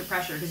coming up to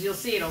pressure because you'll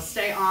see it'll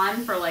stay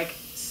on for like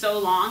so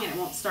long and it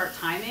won't start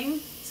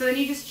timing. So then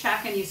you just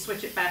check and you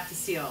switch it back to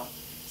seal.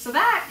 So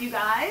that, you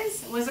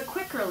guys, was a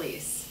quick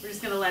release. We're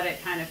just gonna let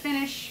it kind of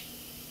finish.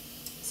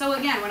 So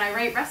again, when I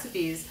write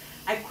recipes,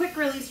 I quick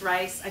release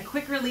rice, I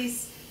quick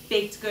release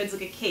baked goods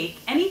like a cake.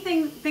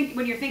 Anything,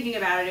 when you're thinking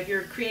about it, if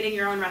you're creating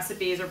your own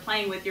recipes or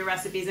playing with your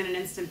recipes in an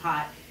Instant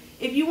Pot,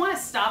 if you want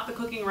to stop the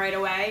cooking right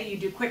away, you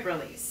do quick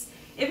release.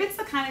 If it's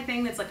the kind of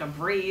thing that's like a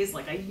braise,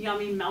 like a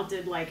yummy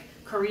melted like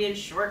Korean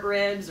short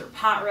ribs or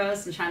pot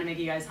roast, I'm trying to make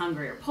you guys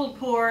hungry, or pulled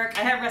pork,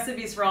 I have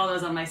recipes for all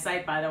those on my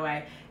site, by the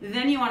way,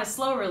 then you want a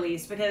slow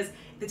release because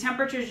the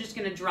temperature is just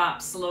going to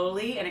drop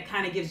slowly and it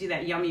kind of gives you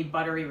that yummy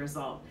buttery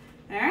result.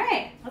 All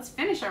right, let's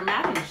finish our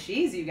mac and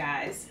cheese, you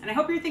guys. And I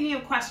hope you're thinking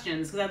of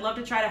questions because I'd love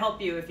to try to help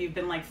you if you've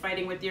been like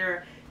fighting with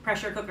your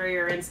pressure cooker or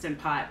your Instant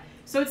Pot.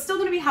 So it's still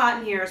going to be hot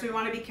in here, so we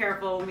want to be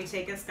careful when we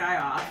take this guy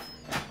off.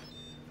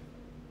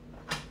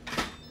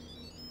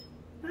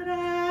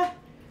 Ta-da!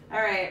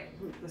 All right,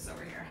 move this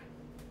over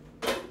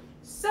here.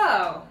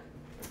 So,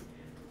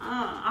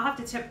 I'll have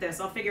to tip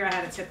this. I'll figure out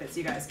how to tip it so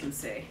you guys can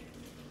see.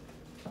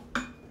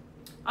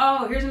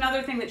 Oh, here's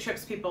another thing that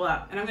trips people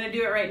up, and I'm going to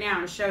do it right now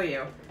and show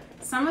you.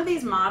 Some of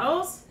these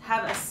models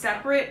have a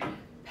separate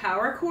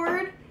power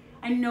cord.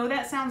 I know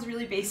that sounds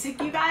really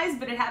basic, you guys,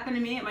 but it happened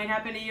to me. It might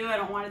happen to you. I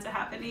don't want it to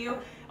happen to you.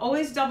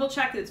 Always double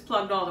check that it's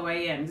plugged all the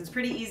way in. It's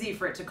pretty easy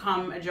for it to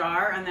come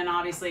ajar, and then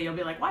obviously you'll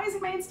be like, why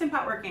isn't my Instant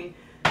Pot working?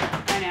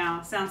 I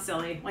know, sounds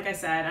silly. Like I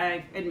said,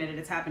 I admit it,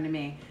 it's happened to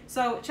me.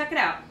 So check it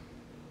out.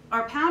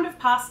 Our pound of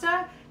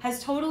pasta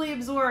has totally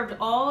absorbed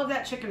all of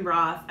that chicken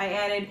broth. I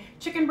added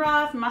chicken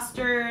broth,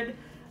 mustard,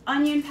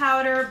 onion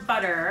powder,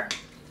 butter.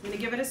 I'm gonna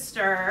give it a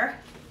stir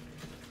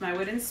with my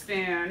wooden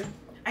spoon.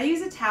 I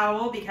use a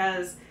towel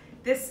because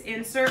this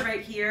insert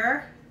right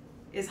here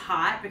is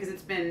hot because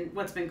it's been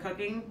what's been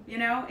cooking, you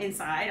know,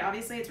 inside.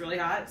 Obviously, it's really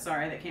hot.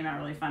 Sorry, that came out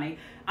really funny.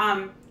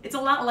 It's a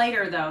lot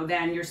lighter though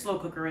than your slow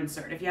cooker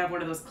insert if you have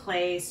one of those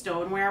clay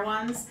stoneware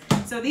ones.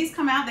 So these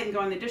come out, they can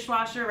go in the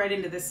dishwasher, right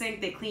into the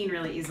sink. They clean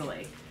really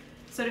easily.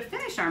 So to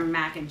finish our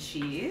mac and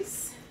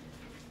cheese,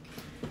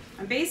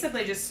 I'm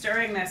basically just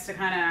stirring this to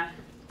kind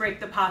of break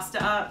the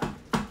pasta up,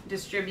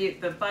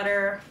 distribute the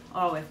butter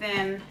all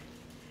within.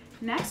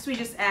 Next, we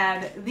just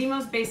add the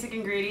most basic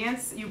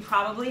ingredients you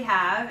probably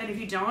have, and if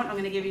you don't, I'm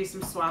gonna give you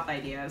some swap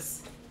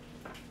ideas.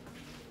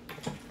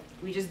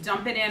 We just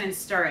dump it in and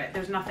stir it.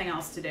 There's nothing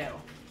else to do.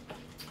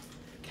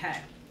 Okay,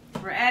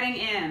 we're adding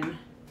in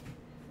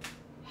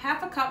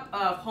half a cup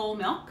of whole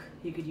milk.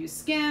 You could use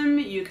skim,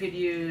 you could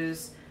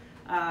use,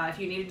 if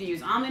you needed to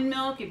use almond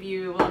milk,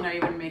 well, no,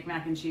 you wouldn't make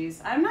mac and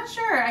cheese. I'm not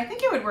sure, I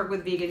think it would work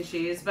with vegan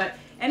cheese, but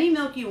any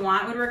milk you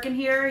want would work in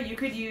here. You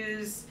could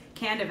use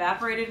canned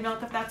evaporated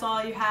milk if that's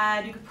all you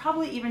had. You could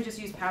probably even just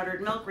use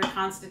powdered milk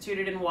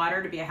reconstituted in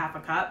water to be a half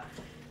a cup.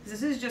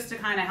 This is just to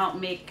kind of help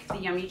make the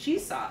yummy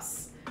cheese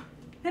sauce.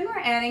 Then we're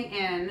adding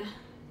in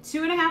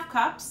 2.5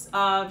 cups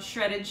of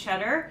shredded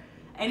cheddar.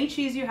 Any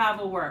cheese you have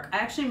will work. I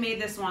actually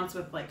made this once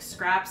with like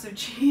scraps of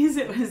cheese.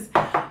 It was,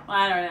 well,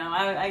 I don't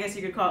know, I guess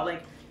you could call it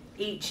like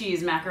 8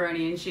 cheese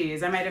macaroni and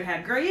cheese. I might have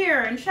had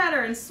Gruyere and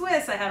cheddar and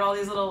Swiss. I had all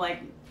these little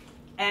like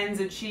ends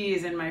of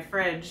cheese in my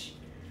fridge.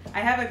 I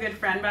have a good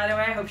friend, by the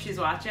way, I hope she's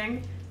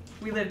watching.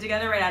 We lived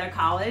together right out of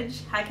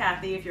college. Hi,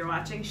 Kathy, if you're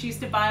watching. She used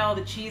to buy all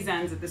the cheese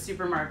ends at the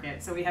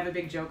supermarket, so we have a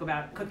big joke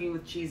about cooking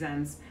with cheese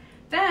ends.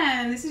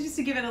 Then, this is just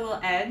to give it a little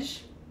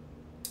edge.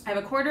 I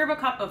have 1/4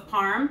 cup of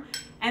Parm,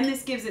 and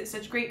this gives it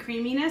such great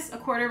creaminess,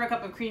 1/4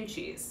 cup of cream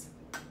cheese.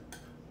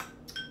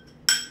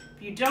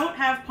 If you don't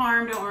have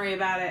Parm, don't worry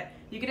about it.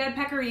 You could add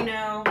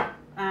Pecorino,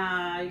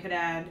 you could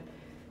add,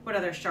 what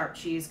other sharp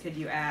cheese could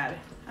you add?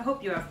 I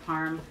hope you have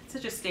Parm. It's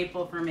such a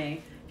staple for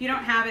me. If you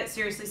don't have it,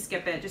 seriously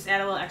skip it. Just add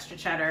a little extra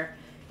cheddar.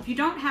 If you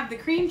don't have the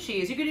cream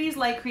cheese, you could use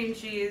light cream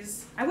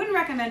cheese. I wouldn't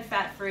recommend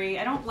fat-free.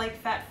 I don't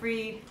like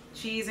fat-free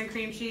cheese and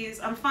cream cheese.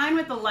 I'm fine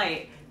with the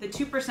light. The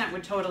 2%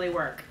 would totally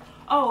work.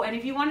 Oh, and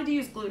if you wanted to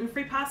use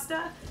gluten-free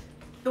pasta,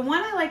 the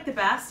one I like the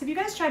best, have you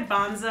guys tried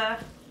Banza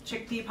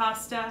chickpea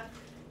pasta?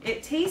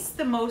 It tastes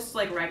the most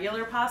like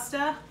regular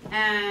pasta,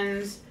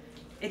 and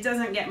it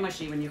doesn't get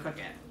mushy when you cook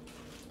it.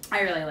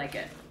 I really like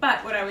it.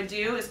 But what I would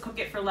do is cook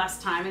it for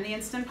less time in the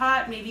Instant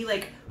Pot, maybe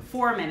like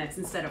 4 minutes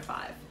instead of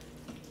 5.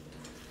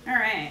 All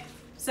right,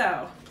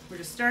 so we're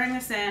just stirring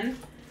this in.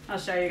 I'll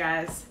show you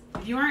guys.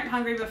 If you weren't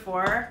hungry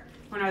before,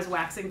 when I was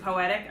waxing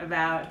poetic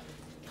about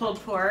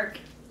pulled pork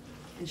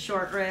and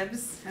short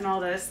ribs and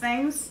all those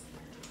things,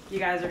 you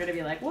guys are gonna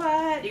be like,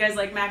 what? You guys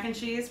like mac and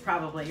cheese?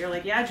 Probably. You're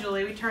like, yeah,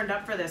 Julie, we turned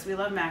up for this. We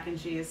love mac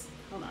and cheese.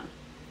 Hold on.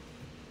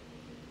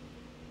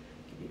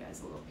 Give you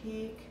guys a little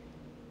peek.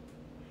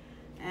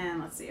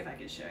 And let's see if I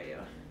can show you.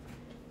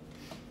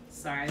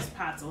 Sorry, this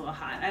pot's a little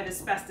hot. I have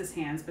asbestos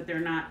hands, but they're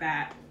not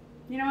that.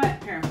 You know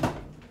what? Here.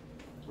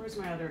 Where's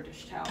my other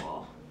dish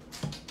towel?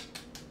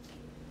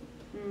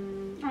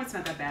 Oh, it's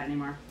not that bad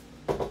anymore.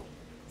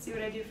 See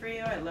what I do for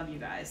you? I love you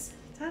guys.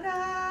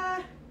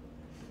 Ta-da!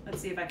 Let's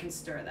see if I can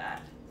stir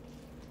that.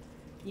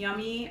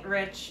 Yummy,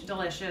 rich,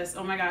 delicious.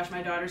 Oh my gosh,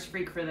 my daughter's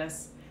freak for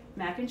this.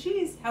 Mac and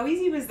cheese. How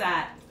easy was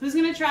that? Who's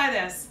gonna try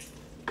this?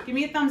 Give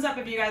me a thumbs up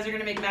if you guys are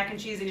gonna make mac and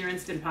cheese in your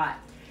Instant Pot.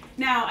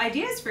 Now,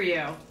 ideas for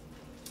you.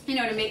 you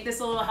know, to make this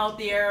a little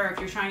healthier, or if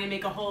you're trying to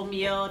make a whole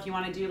meal, if you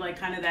want to do like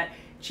kind of that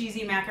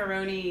cheesy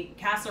macaroni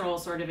casserole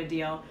sort of a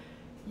deal,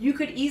 you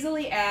could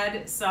easily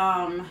add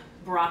some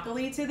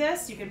broccoli to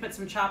this. You could put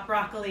some chopped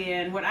broccoli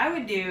in. What I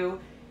would do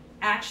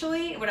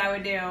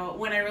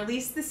when I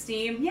release the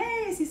steam,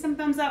 yay, I see some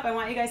thumbs up. I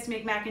want you guys to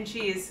make mac and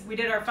cheese. We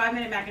did our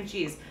 5-minute mac and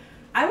cheese.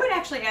 I would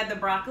actually add the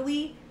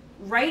broccoli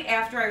right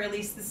after I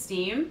release the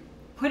steam,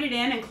 put it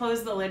in and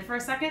close the lid for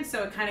a second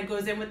so it kind of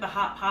goes in with the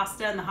hot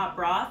pasta and the hot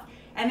broth,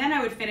 and then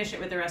I would finish it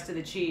with the rest of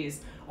the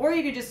cheese. Or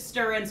you could just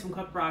stir in some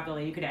cooked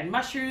broccoli. You could add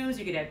mushrooms,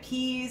 you could add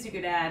peas, you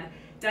could add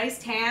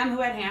diced ham.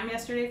 Who had ham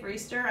yesterday for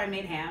Easter? I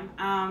made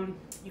ham.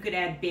 You could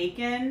add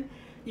bacon,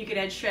 you could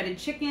add shredded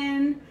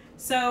chicken.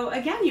 So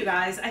again, you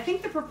guys, I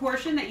think the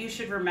proportion that you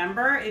should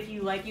remember if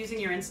you like using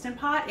your Instant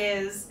Pot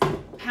is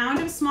pound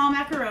of small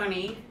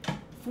macaroni,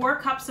 4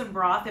 cups of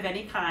broth of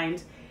any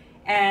kind,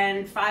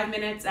 and 5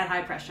 minutes at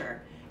high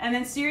pressure. And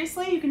then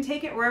seriously, you can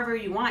take it wherever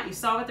you want. You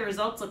saw what the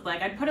results look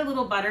like. I'd put a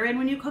little butter in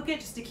when you cook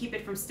it just to keep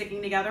it from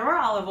sticking together, or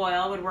olive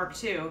oil would work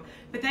too.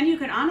 But then you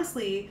could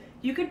honestly,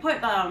 you could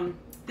put,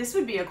 this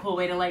would be a cool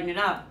way to lighten it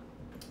up.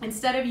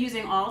 Instead of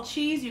using all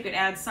cheese, you could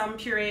add some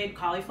pureed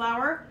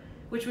cauliflower,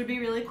 which would be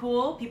really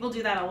cool. People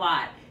do that a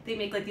lot. They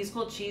make like these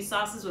cool cheese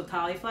sauces with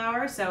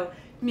cauliflower. So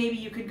maybe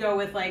you could go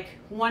with like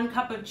 1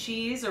 cup of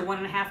cheese or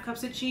 1.5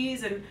 cups of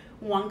cheese and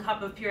 1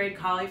 cup of pureed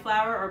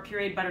cauliflower or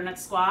pureed butternut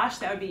squash.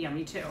 That would be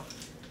yummy too.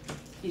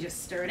 You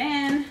just stir it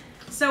in.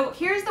 So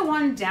here's the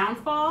one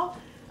downfall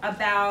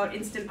about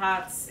Instant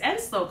Pots and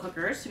slow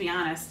cookers, to be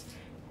honest.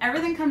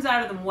 Everything comes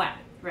out of them wet,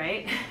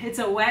 right? It's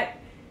a wet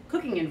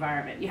cooking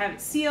environment. You have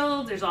it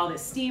sealed, there's all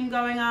this steam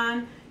going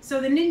on. So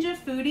the Ninja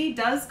Foodie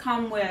does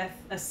come with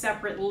a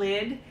separate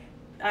lid.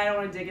 I don't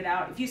want to dig it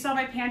out. If you saw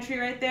my pantry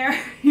right there,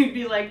 you'd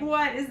be like,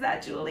 what is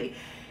that, Julie?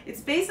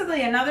 It's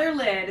basically another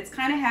lid. It's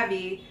kind of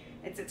heavy.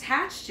 It's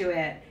attached to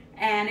it,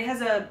 and it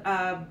has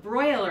a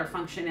broiler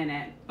function in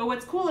it. But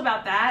what's cool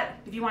about that,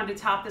 if you wanted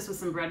to top this with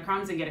some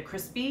breadcrumbs and get it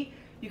crispy,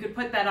 you could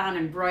put that on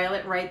and broil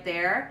it right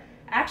there.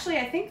 Actually,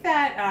 I think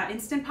that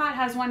Instant Pot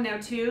has one now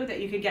too that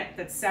you could get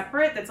that's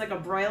separate, that's like a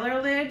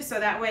broiler lid, so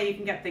that way you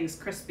can get things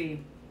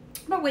crispy.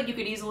 But what you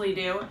could easily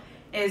do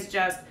is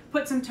just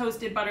put some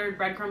toasted buttered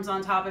breadcrumbs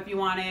on top if you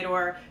wanted,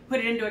 or put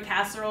it into a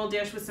casserole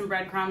dish with some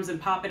breadcrumbs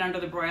and pop it under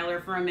the broiler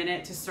for a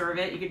minute to serve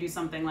it. You could do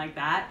something like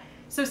that.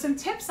 So some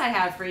tips I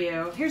have for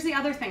you. Here's the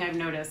other thing I've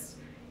noticed.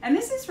 And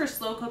this is for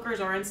slow cookers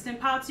or Instant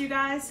Pots, you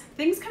guys.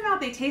 Things come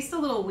out, they taste a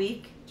little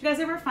weak. Do you guys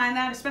ever find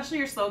that? Especially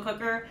your slow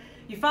cooker.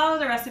 You follow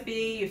the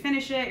recipe, you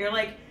finish it, you're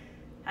like,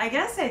 I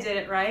guess I did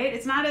it right.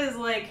 It's not as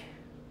like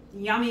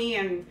yummy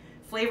and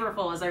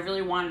flavorful as I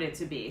really wanted it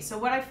to be. So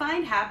what I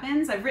find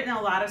happens, I've written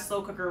a lot of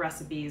slow cooker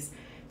recipes,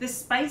 the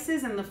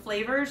spices and the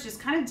flavors just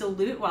kind of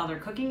dilute while they're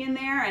cooking in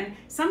there, and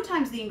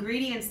sometimes the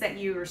ingredients that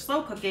you are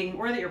slow cooking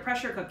or that you're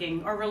pressure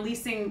cooking are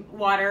releasing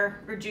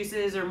water or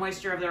juices or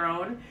moisture of their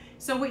own.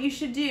 So what you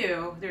should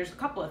do, there's a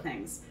couple of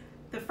things.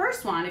 The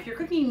first one, if you're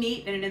cooking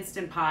meat in an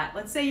Instant Pot,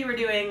 let's say you were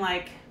doing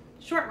like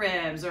short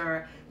ribs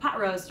or pot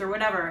roast or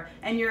whatever,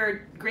 and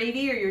your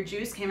gravy or your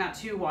juice came out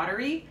too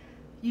watery,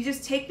 you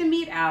just take the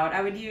meat out.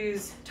 I would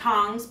use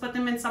tongs, put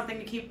them in something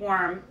to keep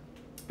warm.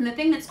 And the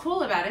thing that's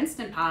cool about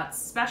Instant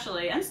Pots,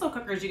 especially, and slow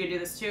cookers you could do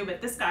this too,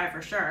 but this guy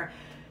for sure,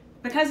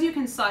 because you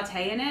can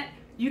saute in it,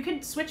 you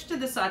could switch to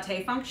the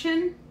saute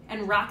function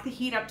and rock the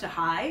heat up to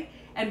high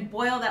and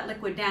boil that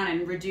liquid down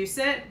and reduce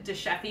it, the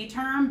chef-y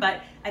term,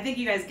 but I think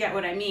you guys get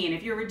what I mean.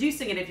 If you're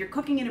reducing it, if you're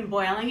cooking it and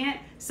boiling it,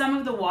 some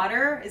of the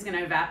water is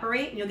gonna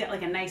evaporate and you'll get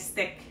like a nice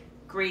thick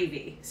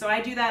gravy. So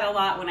I do that a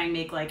lot when I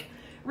make like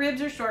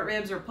ribs or short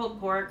ribs or pulled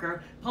pork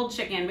or pulled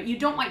chicken, but you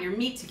don't want your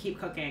meat to keep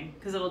cooking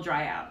because it'll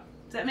dry out.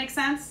 Does that make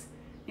sense?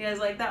 You guys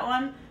like that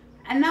one?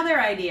 Another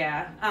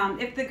idea,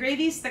 if the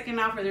gravy's thick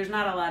enough or there's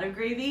not a lot of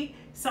gravy,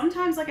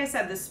 sometimes, like I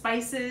said, the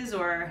spices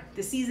or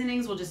the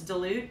seasonings will just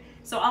dilute.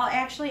 So I'll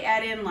actually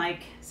add in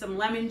like some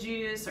lemon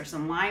juice or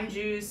some lime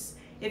juice.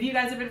 If you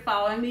guys have been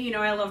following me, you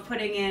know I love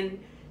putting in,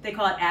 they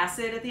call it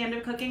acid at the end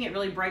of cooking. It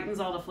really brightens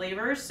all the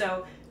flavors.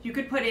 So you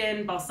could put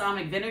in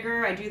balsamic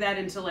vinegar. I do that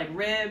into like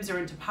ribs or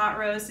into pot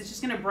roast. It's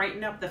just gonna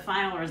brighten up the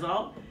final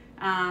result.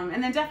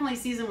 And then definitely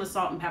season with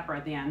salt and pepper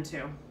at the end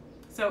too.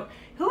 So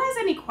who has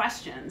any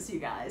questions, you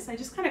guys? I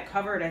just kind of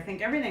covered, I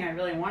think, everything I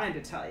really wanted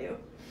to tell you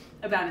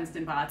about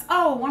Instant Pots.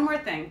 Oh, one more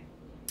thing.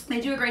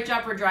 They do a great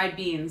job for dried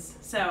beans.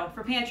 So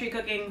for pantry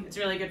cooking, it's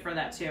really good for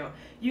that too.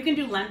 You can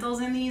do lentils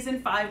in these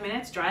in 5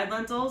 minutes, dried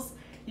lentils.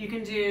 You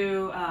can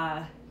do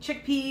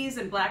chickpeas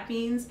and black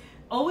beans.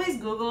 Always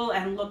Google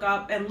and look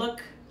up and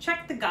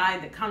check the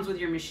guide that comes with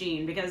your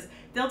machine, because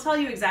they'll tell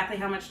you exactly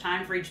how much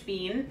time for each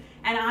bean.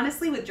 And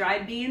honestly, with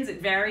dried beans,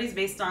 it varies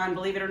based on,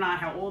 believe it or not,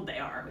 how old they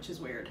are, which is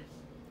weird.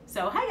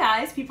 So hi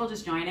guys, people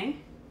just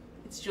joining.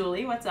 It's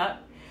Julie, what's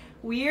up?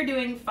 We are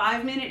doing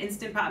 5-minute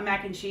Instant Pot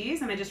mac and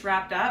cheese, and I just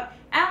wrapped up.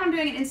 And I'm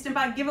doing an Instant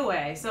Pot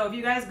giveaway. So if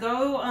you guys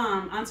go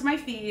onto my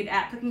feed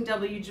at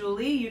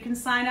CookingWJulie, you can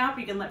sign up,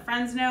 you can let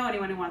friends know,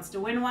 anyone who wants to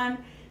win one.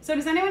 So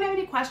does anyone have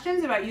any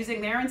questions about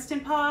using their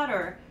Instant Pot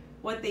or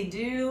what they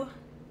do?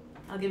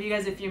 I'll give you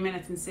guys a few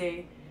minutes and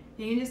see.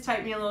 You can just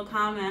type me a little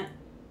comment.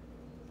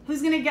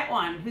 Who's gonna get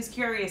one? Who's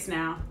curious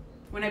now?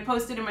 When I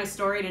posted in my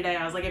story today,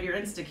 I was like, if you're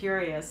Insta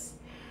curious.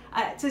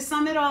 To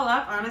sum it all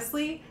up,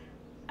 honestly,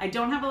 I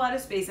don't have a lot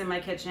of space in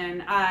my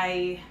kitchen.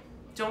 I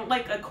don't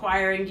like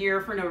acquiring gear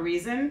for no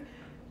reason,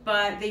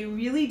 but they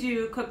really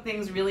do cook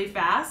things really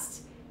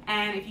fast.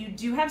 And if you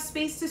do have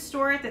space to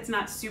store it that's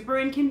not super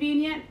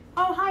inconvenient,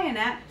 oh, hi,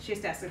 Annette. She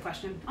has to ask a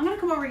question. I'm gonna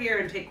come over here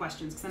and take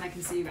questions because then I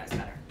can see you guys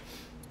better.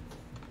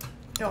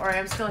 Don't worry,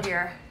 I'm still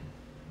here.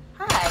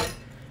 Hi.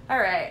 All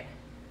right.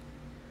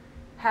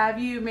 Have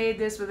you made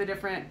this with a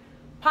different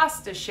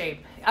pasta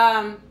shape?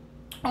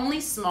 Only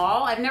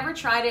small. I've never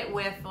tried it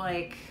with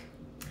like,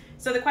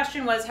 so the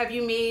question was, have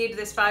you made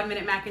this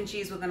 5-minute mac and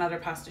cheese with another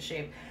pasta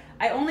shape?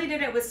 I only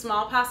did it with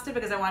small pasta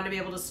because I wanted to be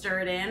able to stir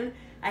it in.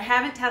 I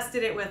haven't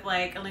tested it with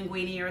like a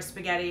linguine or a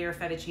spaghetti or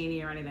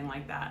fettuccine or anything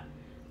like that.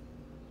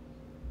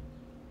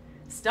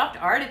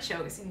 Stuffed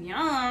artichokes,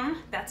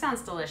 yum. That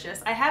sounds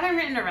delicious. I haven't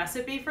written a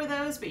recipe for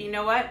those, but you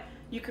know what?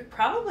 You could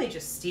probably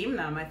just steam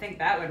them. I think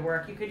that would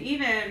work. You could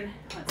even,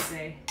 let's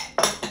see,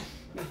 let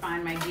me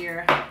find my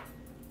gear.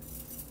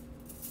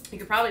 You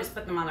could probably just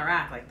put them on the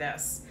rack like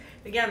this.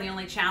 Again, the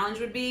only challenge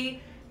would be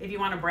if you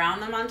want to brown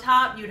them on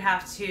top, you'd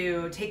have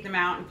to take them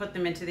out and put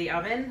them into the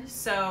oven.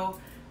 So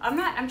I'm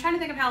trying to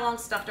think of how long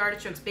stuffed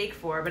artichokes bake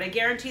for, but I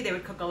guarantee they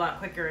would cook a lot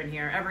quicker in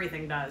here.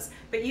 Everything does.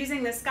 But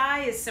using this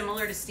guy is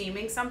similar to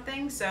steaming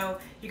something. So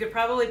you could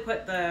probably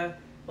put the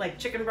like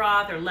chicken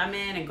broth or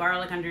lemon and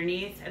garlic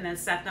underneath and then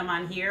set them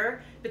on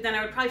here. But then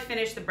I would probably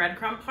finish the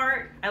breadcrumb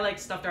part. I like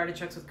stuffed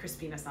artichokes with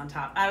crispiness on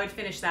top. I would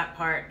finish that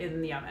part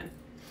in the oven.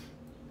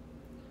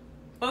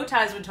 Bow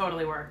ties would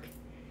totally work.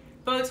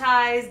 Bow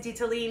ties,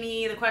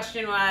 ditalini. The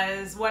question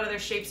was, what other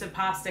shapes of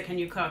pasta can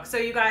you cook? So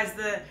you guys,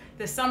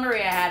 the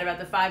summary I had about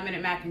the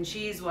 5-minute mac and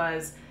cheese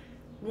was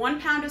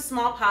 1 pound of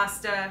small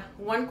pasta,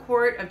 1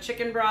 quart of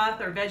chicken broth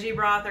or veggie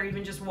broth, or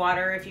even just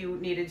water if you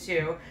needed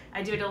to.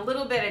 I did a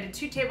little bit. I did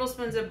 2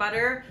 tablespoons of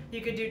butter.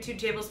 You could do 2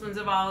 tablespoons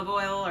of olive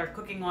oil or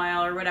cooking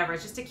oil or whatever.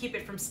 It's just to keep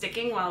it from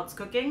sticking while it's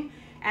cooking.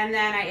 And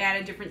then I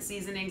added different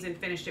seasonings and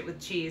finished it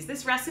with cheese.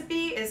 This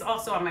recipe is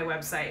also on my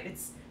website.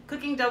 It's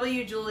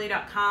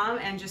cookingwjulie.com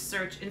and just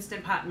search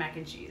Instant Pot Mac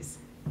and Cheese.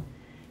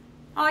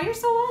 Oh, you're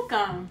so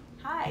welcome.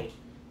 Hi.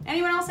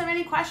 Anyone else have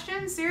any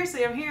questions?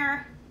 Seriously, I'm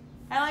here.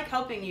 I like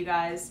helping you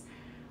guys.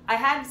 I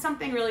had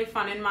something really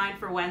fun in mind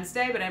for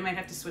Wednesday, but I might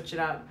have to switch it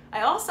up.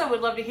 I also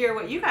would love to hear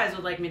what you guys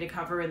would like me to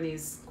cover in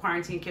these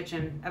Quarantine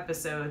Kitchen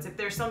episodes. If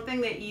there's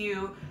something that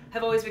you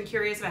have always been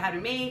curious about how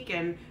to make,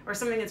 or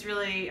something that's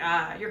really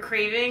you're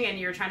craving and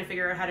you're trying to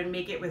figure out how to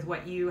make it with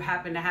what you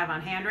happen to have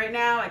on hand right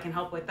now, I can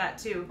help with that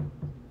too.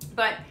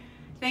 But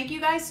thank you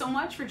guys so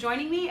much for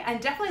joining me, and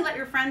definitely let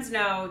your friends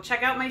know.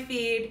 Check out my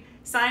feed,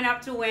 sign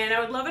up to win. I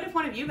would love it if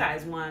one of you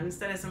guys won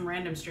instead of some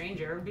random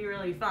stranger. It would be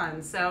really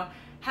fun. So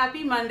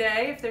happy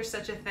Monday, if there's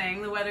such a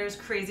thing. The weather is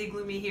crazy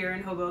gloomy here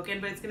in Hoboken,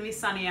 but it's gonna be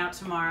sunny out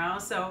tomorrow.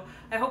 So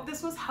I hope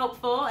this was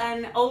helpful,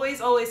 and always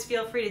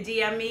feel free to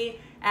DM me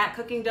at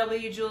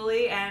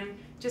cookingwjulie and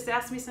just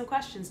ask me some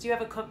questions. Do you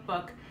have a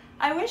cookbook?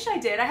 I wish I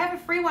did. I have a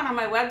free one on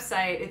my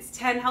website. It's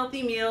 10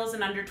 healthy meals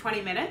in under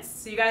 20 minutes.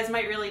 So you guys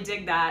might really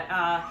dig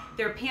that.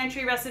 They're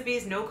pantry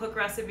recipes, no cook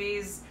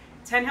recipes,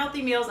 10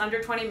 healthy meals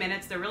under 20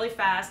 minutes. They're really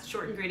fast,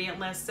 short ingredient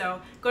list.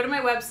 So go to my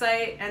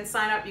website and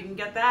sign up. You can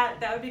get that.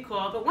 That would be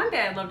cool. But one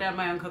day I'd love to have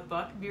my own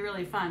cookbook. It'd be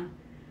really fun.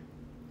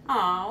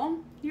 Aw,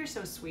 you're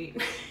so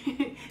sweet.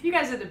 You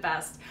guys are the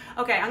best.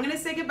 Okay, I'm gonna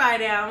say goodbye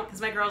now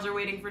because my girls are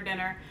waiting for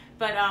dinner.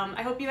 But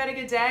I hope you had a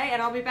good day,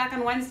 and I'll be back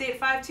on Wednesday at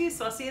 5 too,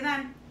 so I'll see you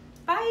then.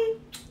 Bye.